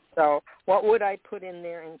 Yeah. So what would I put in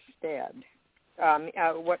there instead?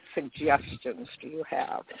 What suggestions do you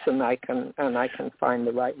have so I can find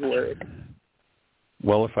the right word?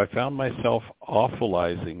 Well, if I found myself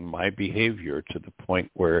awfulizing my behavior to the point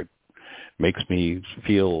where it makes me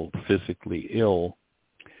feel physically ill,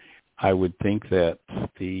 I would think that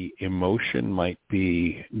the emotion might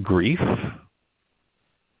be grief,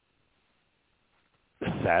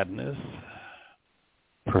 sadness,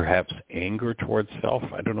 perhaps anger towards self.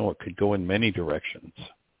 I don't know. It could go in many directions.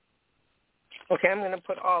 Okay, I'm going to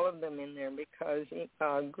put all of them in there because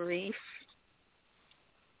grief.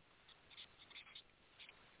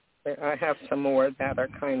 I have some more that are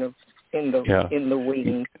kind of in the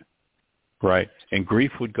wings. Right, and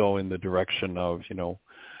grief would go in the direction of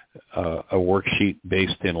a worksheet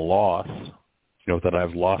based in loss. That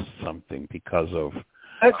I've lost something because of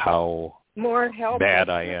how bad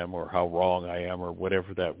I am or how wrong I am or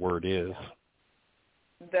whatever that word is.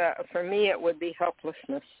 For me, it would be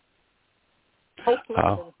helplessness. Hopeless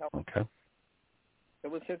and helpless. Okay.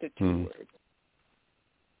 Those are the two words.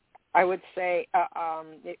 I would say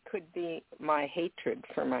it could be my hatred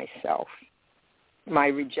for myself, my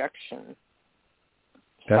rejection.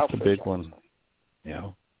 That's a big one. Yeah.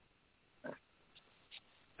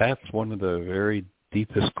 That's one of the very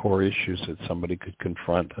deepest core issues that somebody could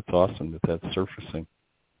confront. That's awesome that that's surfacing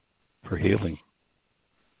for healing.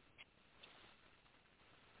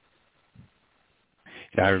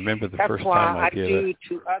 Yeah, I remember the first time I did it. That's why I do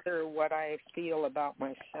to other what I feel about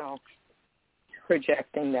myself,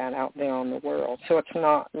 projecting that out there on the world. So it's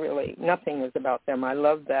not really, nothing is about them. I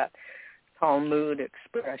love that Talmud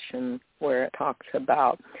expression where it talks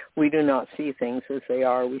about we do not see things as they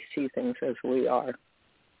are, we see things as we are.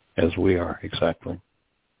 As we are, exactly.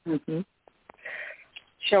 Mm-hmm.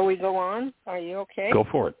 Shall we go on? Are you okay? Go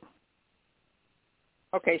for it.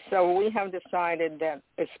 Okay, so we have decided that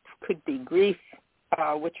this could be grief,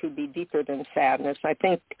 which would be deeper than sadness. I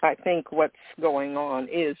think what's going on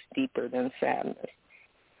is deeper than sadness.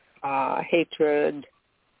 Hatred,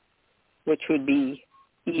 which would be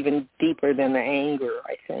even deeper than the anger,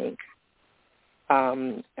 I think.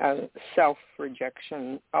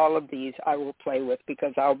 Self-rejection, all of these I will play with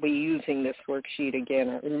because I'll be using this worksheet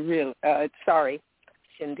again. Sorry,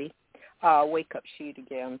 Cindy. Wake-up sheet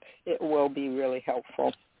again. It will be really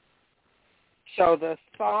helpful. So the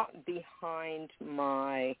thought behind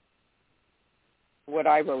what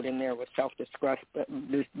I wrote in there was self-disgust,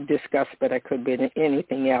 but I could be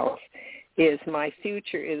anything else, is my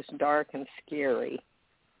future is dark and scary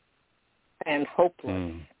and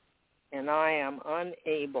hopeless. And I am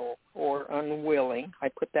unable or unwilling. I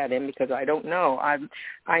put that in because I don't know.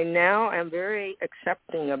 I now am very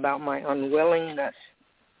accepting about my unwillingness,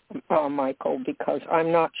 Michael, because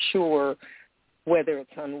I'm not sure whether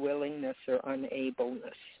it's unwillingness or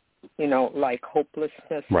unableness. Like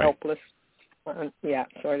hopelessness, right. Helpless,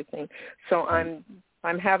 sort of thing. So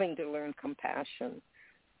I'm having to learn compassion.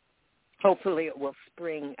 Hopefully, it will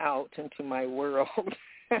spring out into my world.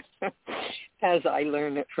 As I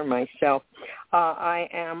learn it for myself. I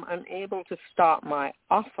am unable to stop my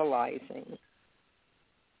awfulizing.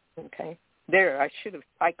 Okay. There,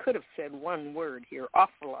 I could have said one word here,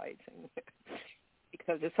 awfulizing.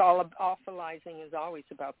 Because it's all, awfulizing is always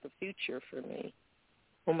about the future for me.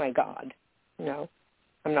 Oh my God.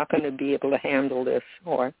 I'm not going to be able to handle this,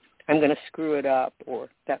 or I'm going to screw it up, or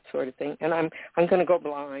that sort of thing. And I'm going to go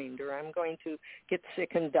blind, or I'm going to get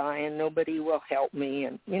sick and die, and nobody will help me,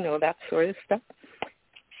 and, that sort of stuff.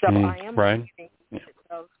 So I am breathing. It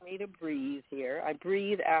tells me to breathe here. I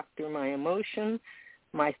breathe after my emotion,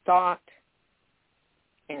 my thought,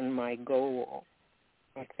 and my goal,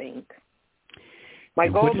 I think.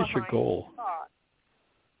 What is your goal?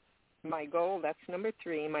 My goal, that's number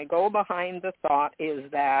 3. My goal behind the thought is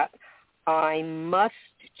that I must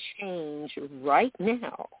change right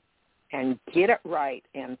now and get it right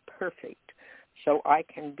and perfect so I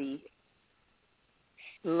can be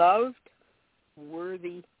loved,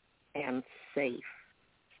 worthy, and safe.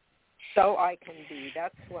 So I can be.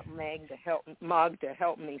 That's what Magda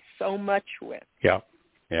helped me so much with. Yeah,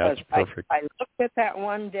 that's perfect. I looked at that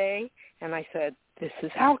one day and I said, this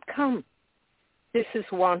is outcome. This is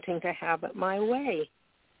wanting to have it my way.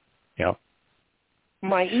 Yeah.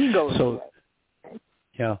 My ego. So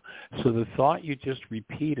the thought you just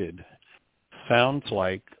repeated sounds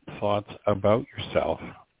like thoughts about yourself.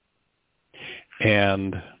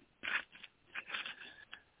 And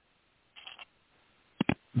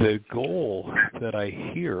the goal that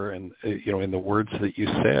I hear, and in the words that you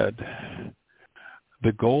said,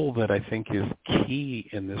 the goal that I think is key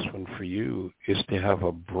in this one for you is to have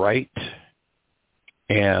a bright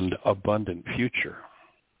and abundant future.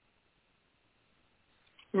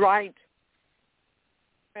 Right.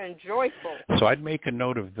 And joyful. So I'd make a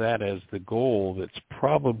note of that as the goal that's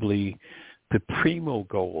probably the primo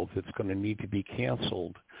goal that's going to need to be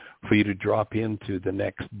canceled for you to drop into the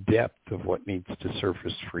next depth of what needs to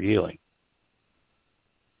surface for healing.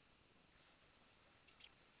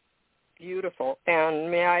 Beautiful.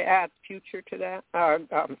 And may I add future to that,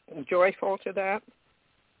 joyful to that?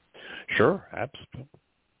 Sure, absolutely.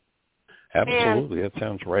 Absolutely. That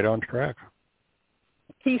sounds right on track.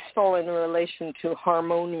 Peaceful in relation to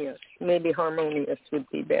harmonious. Maybe harmonious would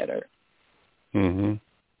be better. Mm-hmm.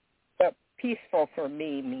 But peaceful for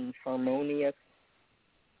me means harmonious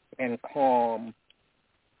and calm.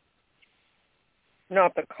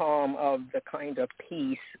 Not the calm of the kind of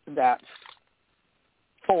peace that's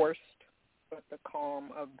forced, but the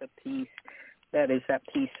calm of the peace that is that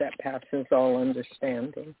peace that passes all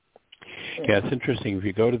understanding. Yeah, it's interesting. If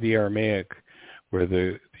you go to the Aramaic, where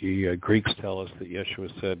the Greeks tell us that Yeshua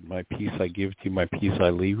said, "My peace I give to you, my peace I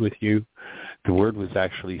leave with you," the word was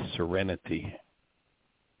actually serenity.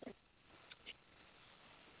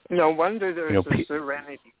 No wonder there's a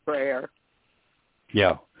serenity prayer.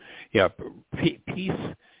 Yeah. Peace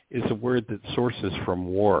is a word that sources from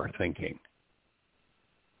war thinking.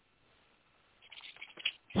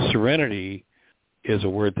 Serenity is a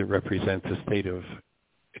word that represents a state of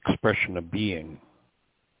expression of being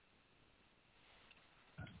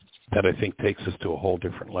that I think takes us to a whole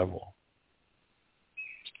different level.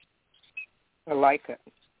 I like it.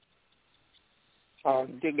 I'll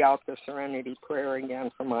dig out the Serenity Prayer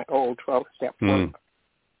again from my old 12-step work.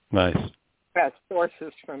 Nice. That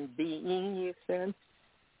sources from being, you said?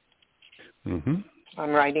 Mm-hmm.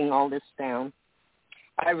 I'm writing all this down.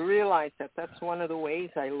 I realize that that's one of the ways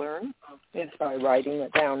I learn is by writing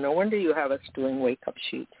it down. No wonder you have us doing wake-up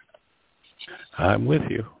sheets. I'm with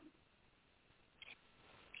you.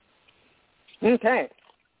 Okay.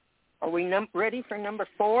 Are we ready for number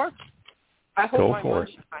 4? I hope my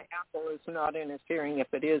apple is not interfering.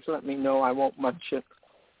 If it is, let me know. I won't munch it.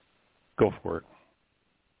 Go for it.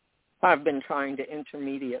 I've been trying to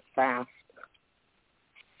intermediate fast.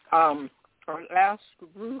 Our last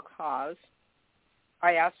Ruchas,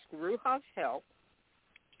 I asked Rucha's help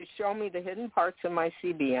to show me the hidden parts of my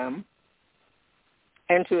CBM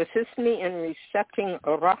and to assist me in resetting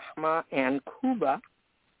Rahma and Kuba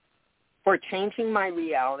for changing my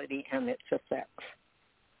reality and its effects.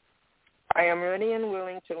 I am ready and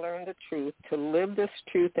willing to learn the truth, to live this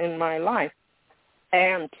truth in my life,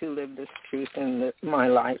 and to live this truth in my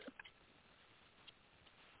life.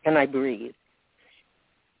 And I breathe.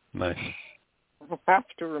 Nice. I have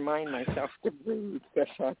to remind myself to breathe because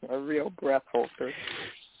I'm a real breath holder.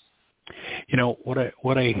 You know, what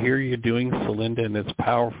I hear you doing, Celinda, and it's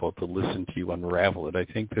powerful to listen to you unravel it. I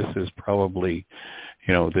think this is probably,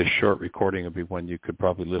 this short recording would be one you could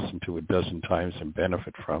probably listen to a dozen times and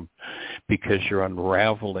benefit from, because you're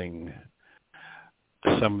unraveling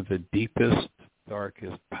some of the deepest,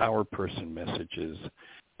 darkest power person messages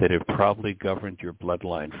that have probably governed your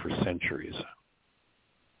bloodline for centuries.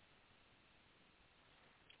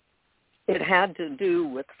 It had to do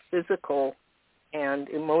with physical and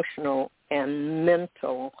emotional and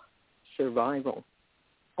mental survival,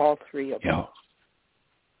 all three of them.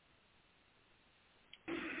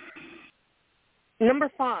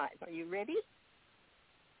 Number 5, are you ready?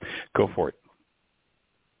 Go for it.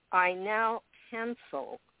 I now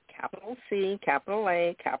cancel capital C, capital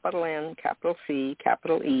A, capital N, capital C,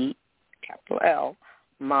 capital E, capital L,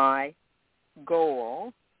 my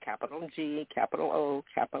goal, capital G, capital O,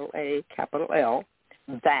 capital A, capital L,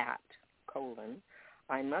 that,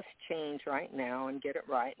 I must change right now and get it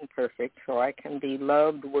right and perfect so I can be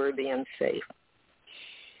loved, worthy, and safe.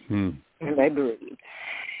 And I breathe.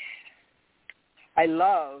 I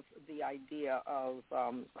love the idea of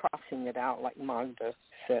crossing it out like Magda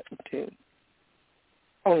said, too.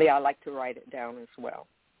 Only I like to write it down as well.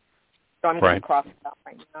 So I'm going to cross it out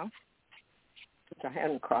right now because I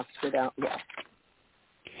hadn't crossed it out yet.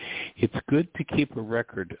 It's good to keep a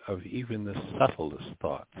record of even the subtlest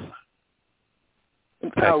thoughts. In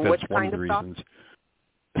fact, that's one of the reasons.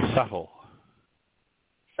 Subtle.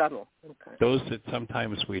 Subtle, okay. Those that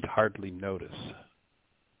sometimes we'd hardly notice.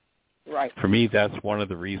 Right. For me, that's one of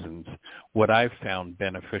the reasons. What I've found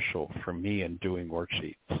beneficial for me in doing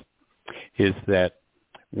worksheets is that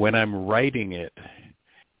when I'm writing it,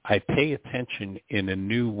 I pay attention in a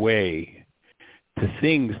new way to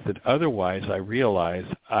things that otherwise I realize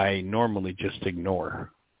I normally just ignore.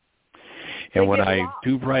 And when I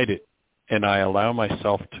do write it and I allow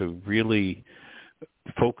myself to really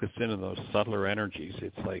focus in on those subtler energies,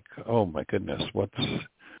 it's like, oh my goodness,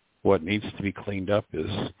 what needs to be cleaned up is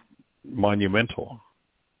monumental.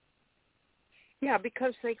 Yeah,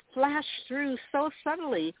 because they flash through so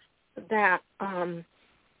subtly that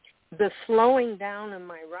the slowing down in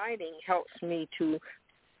my writing helps me to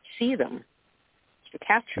see them, to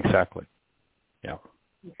catch them. Exactly. Yeah.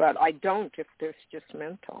 But I don't if there's just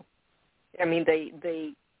mental. I mean,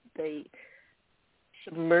 they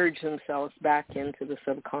submerge themselves back into the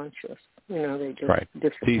subconscious. They just disappear.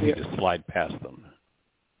 It's easy to slide past them.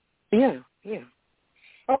 Yeah.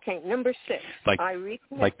 Okay, number 6.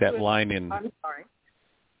 Like that line in. I'm sorry.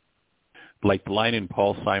 Like the line in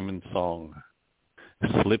Paul Simon's song,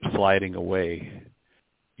 "Slip sliding away."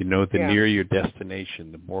 You know, the nearer your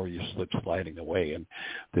destination, the more you slip sliding away, and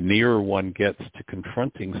the nearer one gets to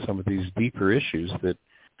confronting some of these deeper issues that,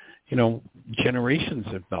 you know, generations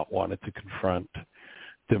have not wanted to confront,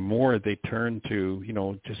 the more they turn to, you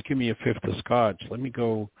know, just give me a fifth of scotch. Let me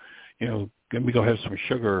go have some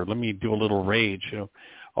sugar. Let me do a little rage. You know,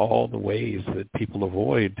 all the ways that people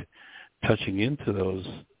avoid touching into those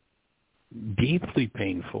deeply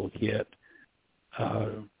painful yet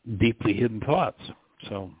deeply hidden thoughts.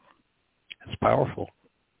 So it's powerful.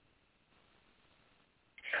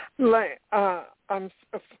 Like, I'm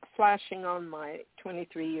flashing on my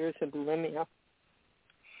 23 years of bulimia.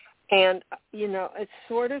 And, you know, it's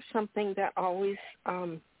sort of something that always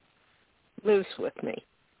lives with me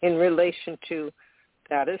in relation to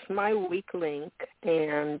that is my weak link,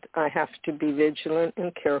 and I have to be vigilant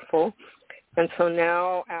and careful. And so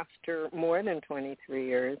now, after more than 23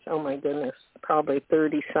 years, oh my goodness, probably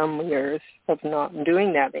 30-some years of not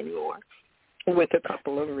doing that anymore, with a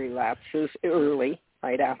couple of relapses early,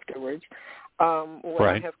 right afterwards, what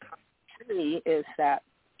I have come to see is that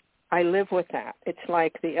I live with that. It's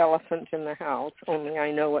like the elephant in the house, only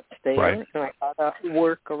I know it's there, and I got to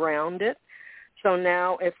work around it. So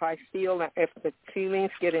now if I feel that if the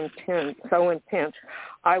feelings get so intense,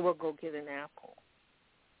 I will go get an apple.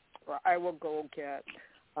 Or I will go get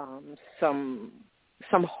some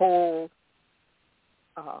whole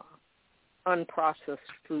unprocessed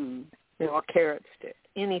food, you know, a carrot stick,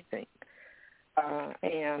 anything.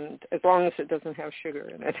 And as long as it doesn't have sugar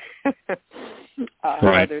in it,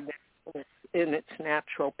 rather than in its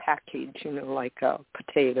natural package, you know, like a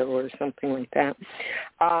potato or something like that.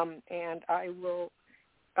 And I will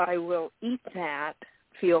eat that,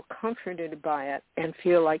 feel comforted by it, and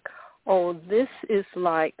feel like, oh, this is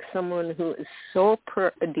like someone who is so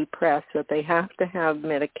depressed that they have to have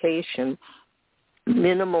medication,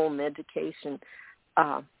 minimal medication,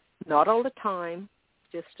 not all the time,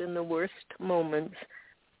 just in the worst moments,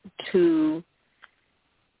 to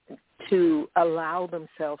allow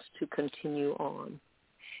themselves to continue on.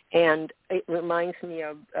 And it reminds me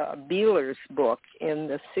of Beeler's book in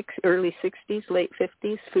the early 60s, late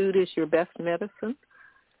 50s, Food is Your Best Medicine.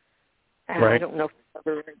 And I don't know if you've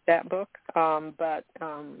ever read that book, but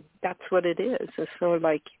that's what it is. It's sort of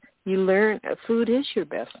like you learn food is your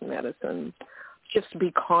best medicine. Just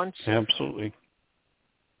be conscious. Absolutely.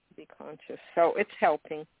 Be conscious. So it's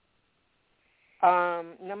helping.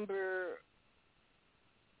 Number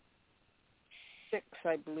 6,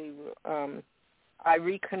 I believe, I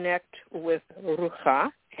reconnect with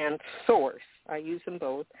Ruha and Source. I use them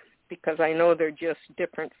both because I know they're just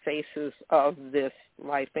different faces of this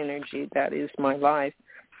life energy that is my life,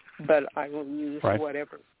 but I will use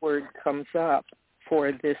whatever word comes up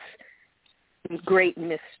for this great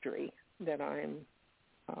mystery that I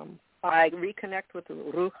reconnect with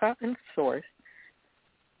Ruha and Source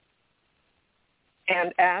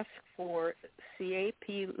and ask for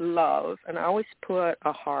CAP love, and I always put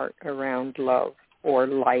a heart around love or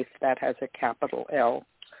life that has a capital L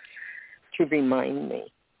to remind me.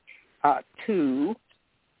 2,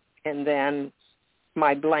 and then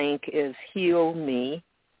my blank is heal me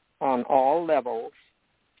on all levels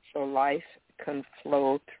so life can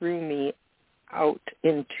flow through me out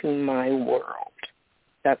into my world.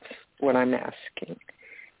 That's what I'm asking.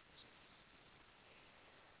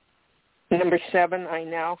 Number 7, I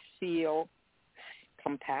now feel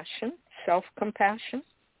compassion, self-compassion,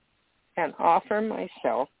 and offer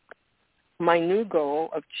myself my new goal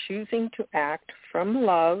of choosing to act from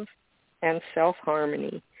love and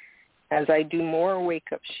self-harmony as I do more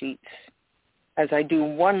wake-up sheets, as I do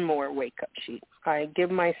one more wake-up sheet. I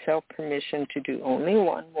give myself permission to do only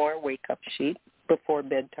one more wake-up sheet before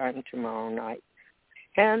bedtime tomorrow night.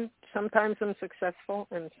 And sometimes I'm successful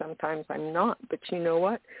and sometimes I'm not. But you know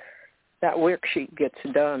what? That worksheet gets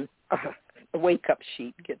done. The wake-up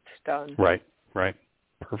sheet gets done. Right.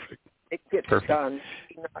 Perfect. It gets done.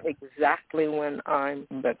 Not exactly when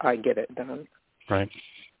but I get it done. Right.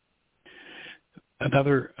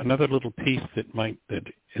 Another little piece that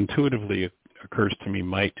intuitively occurs to me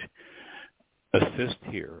might assist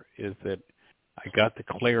here is that I got the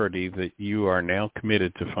clarity that you are now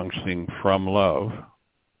committed to functioning from love,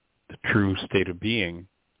 the true state of being,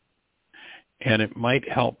 and it might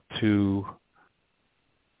help to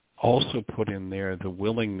also put in there the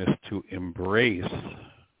willingness to embrace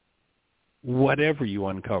whatever you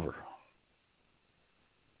uncover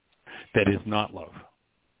that is not love.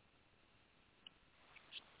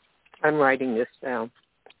 I'm writing this down.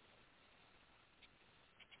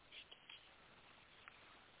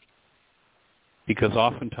 Because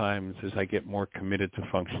oftentimes, as I get more committed to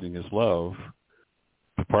functioning as love,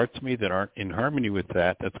 the parts of me that aren't in harmony with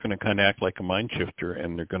that, that's going to kind of act like a mind shifter,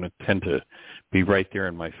 and they're going to tend to be right there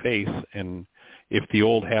in my face. And if the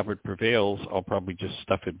old habit prevails, I'll probably just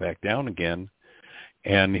stuff it back down again.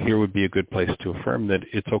 And here would be a good place to affirm that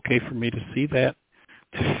it's okay for me to see that,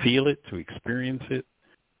 to feel it, to experience it,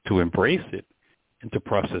 to embrace it, and to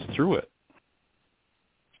process through it.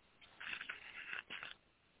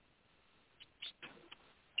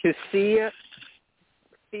 To see it,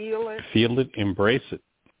 feel it, embrace it,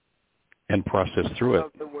 and process through it. I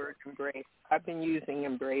love the word embrace. I've been using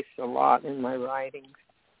embrace a lot in my writings.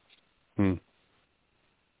 Okay.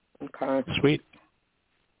 Sweet.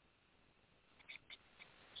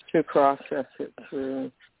 To process it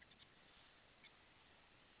through.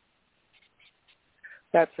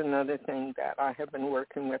 That's another thing that I have been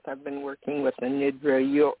working with. I've been working with the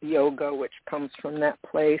Nidra Yoga, which comes from that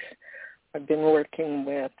place. I've been working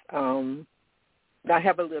with, I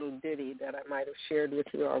have a little ditty that I might have shared with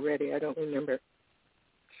you already. I don't remember.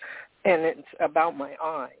 And it's about my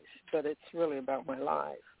eyes, but it's really about my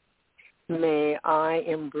life. May I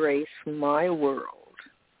embrace my world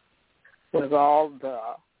with all the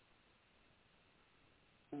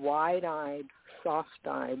wide-eyed,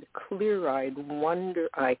 soft-eyed, clear-eyed wonder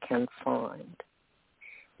I can find.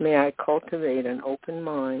 May I cultivate an open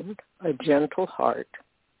mind, a gentle heart,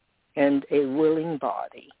 and a willing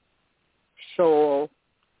body. Soul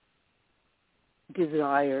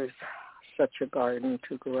desires such a garden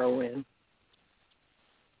to grow in.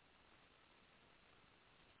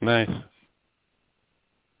 Nice.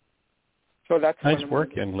 So that's nice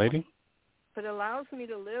work, young lady. It allows me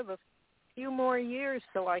to live a few more years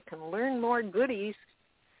so I can learn more goodies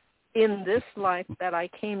in this life that I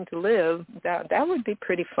came to live. That would be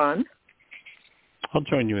pretty fun. I'll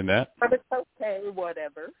join you in that. But it's okay,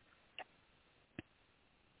 whatever.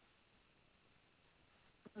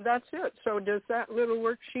 That's it. So does that little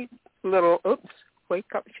worksheet,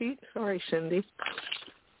 wake-up sheet? Sorry, Cindy.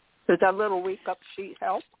 Does that little wake-up sheet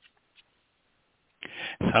help?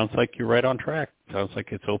 Sounds like you're right on track. Sounds like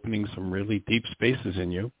it's opening some really deep spaces in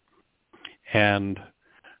you. And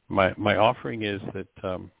my offering is that,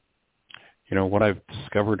 what I've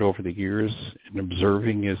discovered over the years in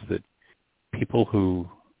observing is that people who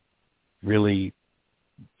really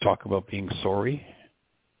talk about being sorry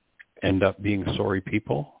end up being sorry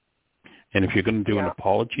people. And if you're going to do an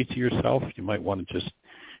apology to yourself, you might want to just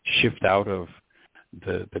shift out of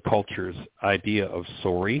the culture's idea of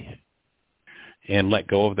sorry and let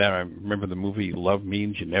go of that. I remember the movie Love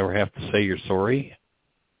Means You Never Have to Say You're Sorry.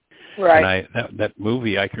 Right. And that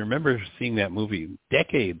movie, I can remember seeing that movie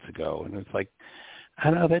decades ago, and it's like, I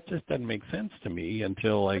don't know, that just doesn't make sense to me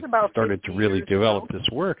until I started to really develop this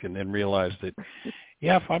work and then realized that,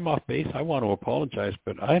 if I'm off base, I want to apologize,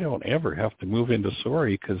 but I don't ever have to move into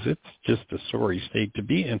sorry because it's just a sorry state to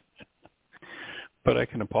be in. But I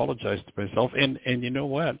can apologize to myself. And you know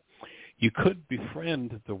what? You could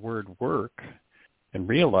befriend the word work and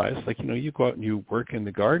realize, you go out and you work in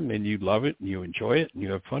the garden and you love it and you enjoy it and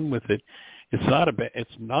you have fun with it.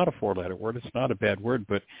 It's not a four-letter word. It's not a bad word.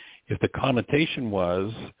 But if the connotation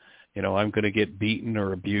was, I'm going to get beaten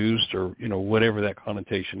or abused or, whatever that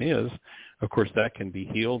connotation is, of course, that can be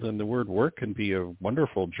healed, and the word work can be a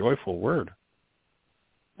wonderful, joyful word.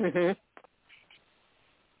 Mm-hmm.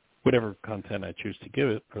 Whatever content I choose to give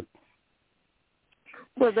it. But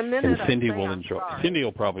the minute Cindy Cindy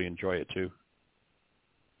will probably enjoy it, too.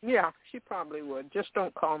 Yeah, she probably would. Just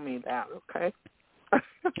don't call me that, okay?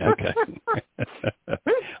 Okay.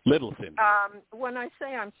 Little Cindy. When I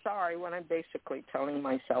say I'm sorry, what I'm basically telling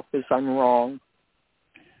myself is I'm wrong.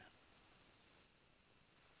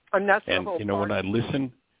 And that's the whole part.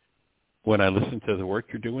 when I listen to the work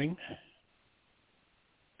you're doing,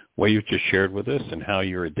 what you've just shared with us and how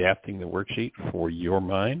you're adapting the worksheet for your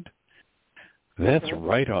mind, that's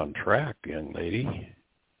right on track, young lady.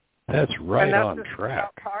 That's right on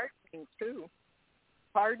track. About pardoning, too.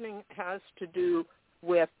 Pardoning has to do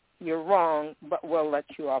with you're wrong, but we'll let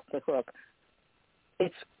you off the hook.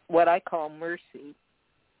 It's what I call mercy,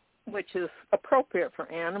 which is appropriate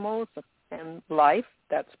for animals and life.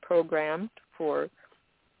 That's programmed for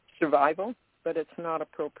survival, but it's not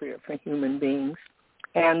appropriate for human beings.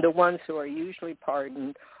 And the ones who are usually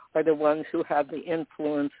pardoned are the ones who have the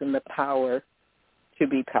influence and the power to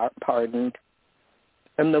be pardoned.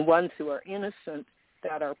 And the ones who are innocent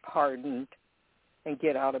that are pardoned and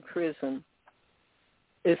get out of prison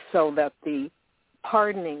is so that the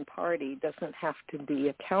pardoning party doesn't have to be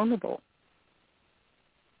accountable.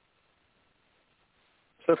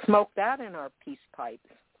 So smoke that in our peace pipes.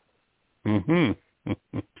 Mm-hmm.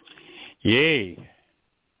 Yay.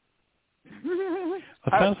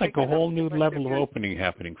 It sounds like a whole new level of opening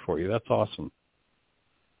happening for you. That's awesome.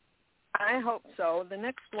 I hope so. The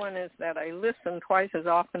next one is that I listen twice as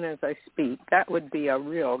often as I speak. That would be a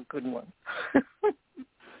real good one.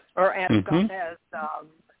 Or as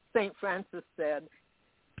St. Francis said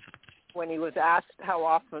when he was asked how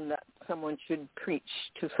often that someone should preach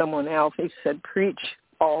to someone else, he said, preach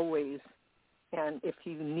always, and if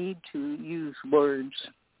you need to, use words.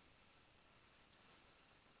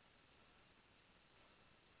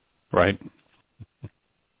 Right.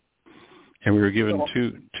 And we were given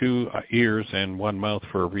two ears and one mouth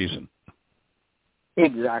for a reason.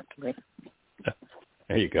 Exactly.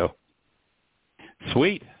 There you go.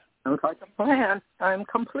 Sweet. Sounds like a plan. I'm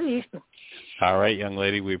complete. All right, young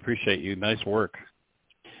lady. We appreciate you. Nice work.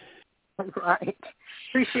 Right.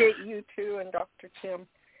 Appreciate you, too, and Dr. Tim,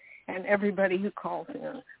 and everybody who calls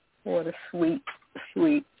in. What a sweet,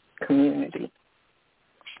 sweet community.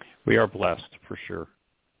 We are blessed, for sure.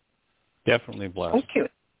 Definitely blessed. Thank you.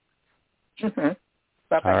 Mm-hmm.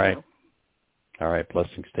 Bye-bye. All right. Now. All right.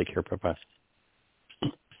 Blessings. Take care. Bye-bye.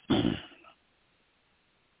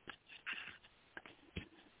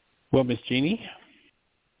 Well, Miss Jeanie?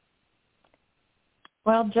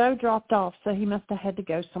 Well, Joe dropped off, so he must have had to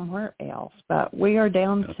go somewhere else. But we are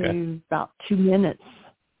down to about 2 minutes.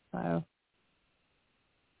 So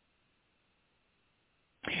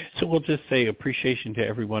we'll just say appreciation to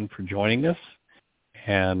everyone for joining us.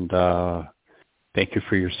 And thank you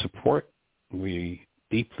for your support. We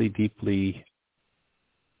deeply, deeply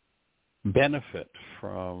benefit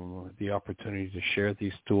from the opportunity to share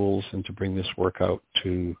these tools and to bring this work out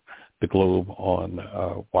to the globe on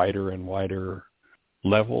wider and wider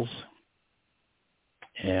levels,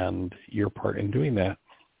 and your part in doing that.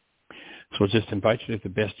 So we'll just invite you to the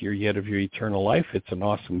best year yet of your eternal life. It's an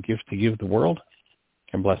awesome gift to give the world,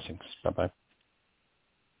 and blessings. Bye-bye.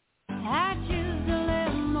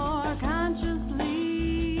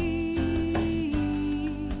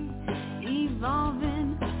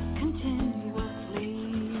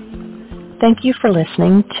 thank you for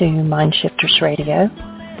listening to MindShifters Radio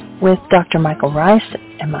with Dr. Michael Ryce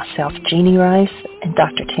and myself, Jeanie Ryce, and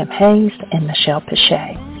Dr. Tim Hayes and Michelle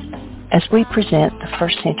Pichet, as we present the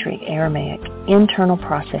first century Aramaic internal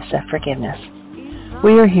process of forgiveness.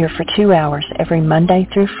 We are here for 2 hours every Monday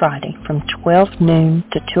through Friday from 12 noon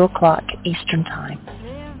to 2 o'clock Eastern Time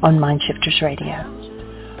on MindShifters Radio.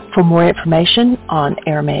 For more information on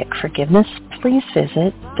Aramaic forgiveness, please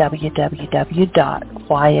visit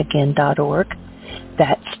www.whyagain.org.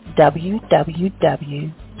 That's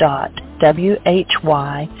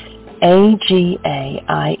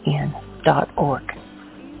www.whyagain.org.